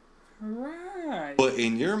 Right. But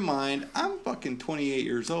in your mind, I'm fucking 28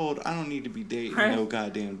 years old. I don't need to be dating no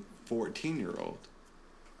goddamn 14-year-old.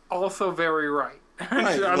 Also very right.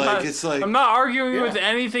 Right, I'm not arguing with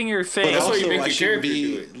anything you're saying. But that's also, what you make the character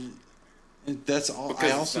do it. That's all.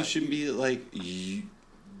 I also shouldn't be like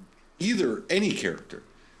either any character.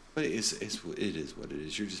 But it is what it is.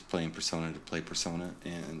 You're just playing Persona to play Persona,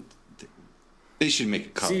 and they should make a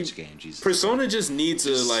college game. Jesus. Persona just needs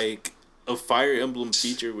a Fire Emblem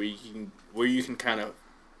feature where you can kind of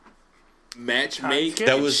match make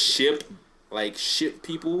ship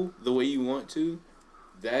people the way you want to.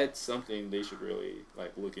 That's something they should really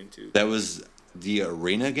look into. That was the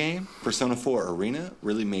Arena game. Persona 4 Arena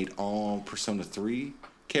really made all Persona 3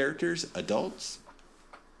 characters adults.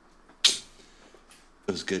 It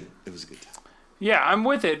was good. It was a good time. Yeah, I'm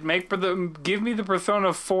with it. Give me the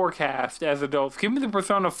Persona 4 cast as adults. Give me the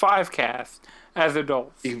Persona 5 cast as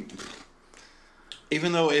adults.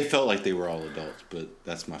 Even though it felt like they were all adults, but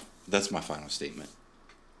that's my final statement.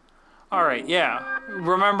 All right, yeah.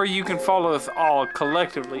 Remember, you can follow us all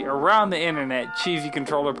collectively around the internet,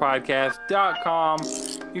 cheesycontrollerpodcast.com.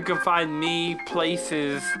 You can find me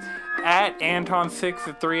places at Anton6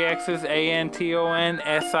 with 3 X's,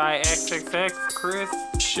 ANTONSIXXX, Chris.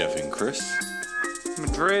 Chef and Chris.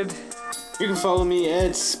 Madrid. You can follow me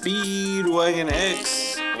at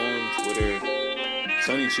SpeedwagonX on Twitter.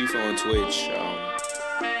 Sonny Chief on Twitch.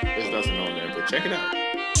 There's nothing on there, but check it out.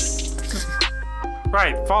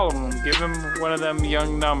 Right, follow him. Give him one of them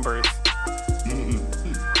young numbers.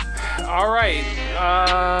 All right.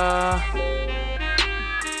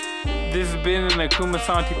 This has been an Akuma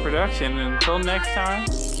Santi production. And until next time,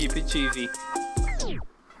 keep it cheesy.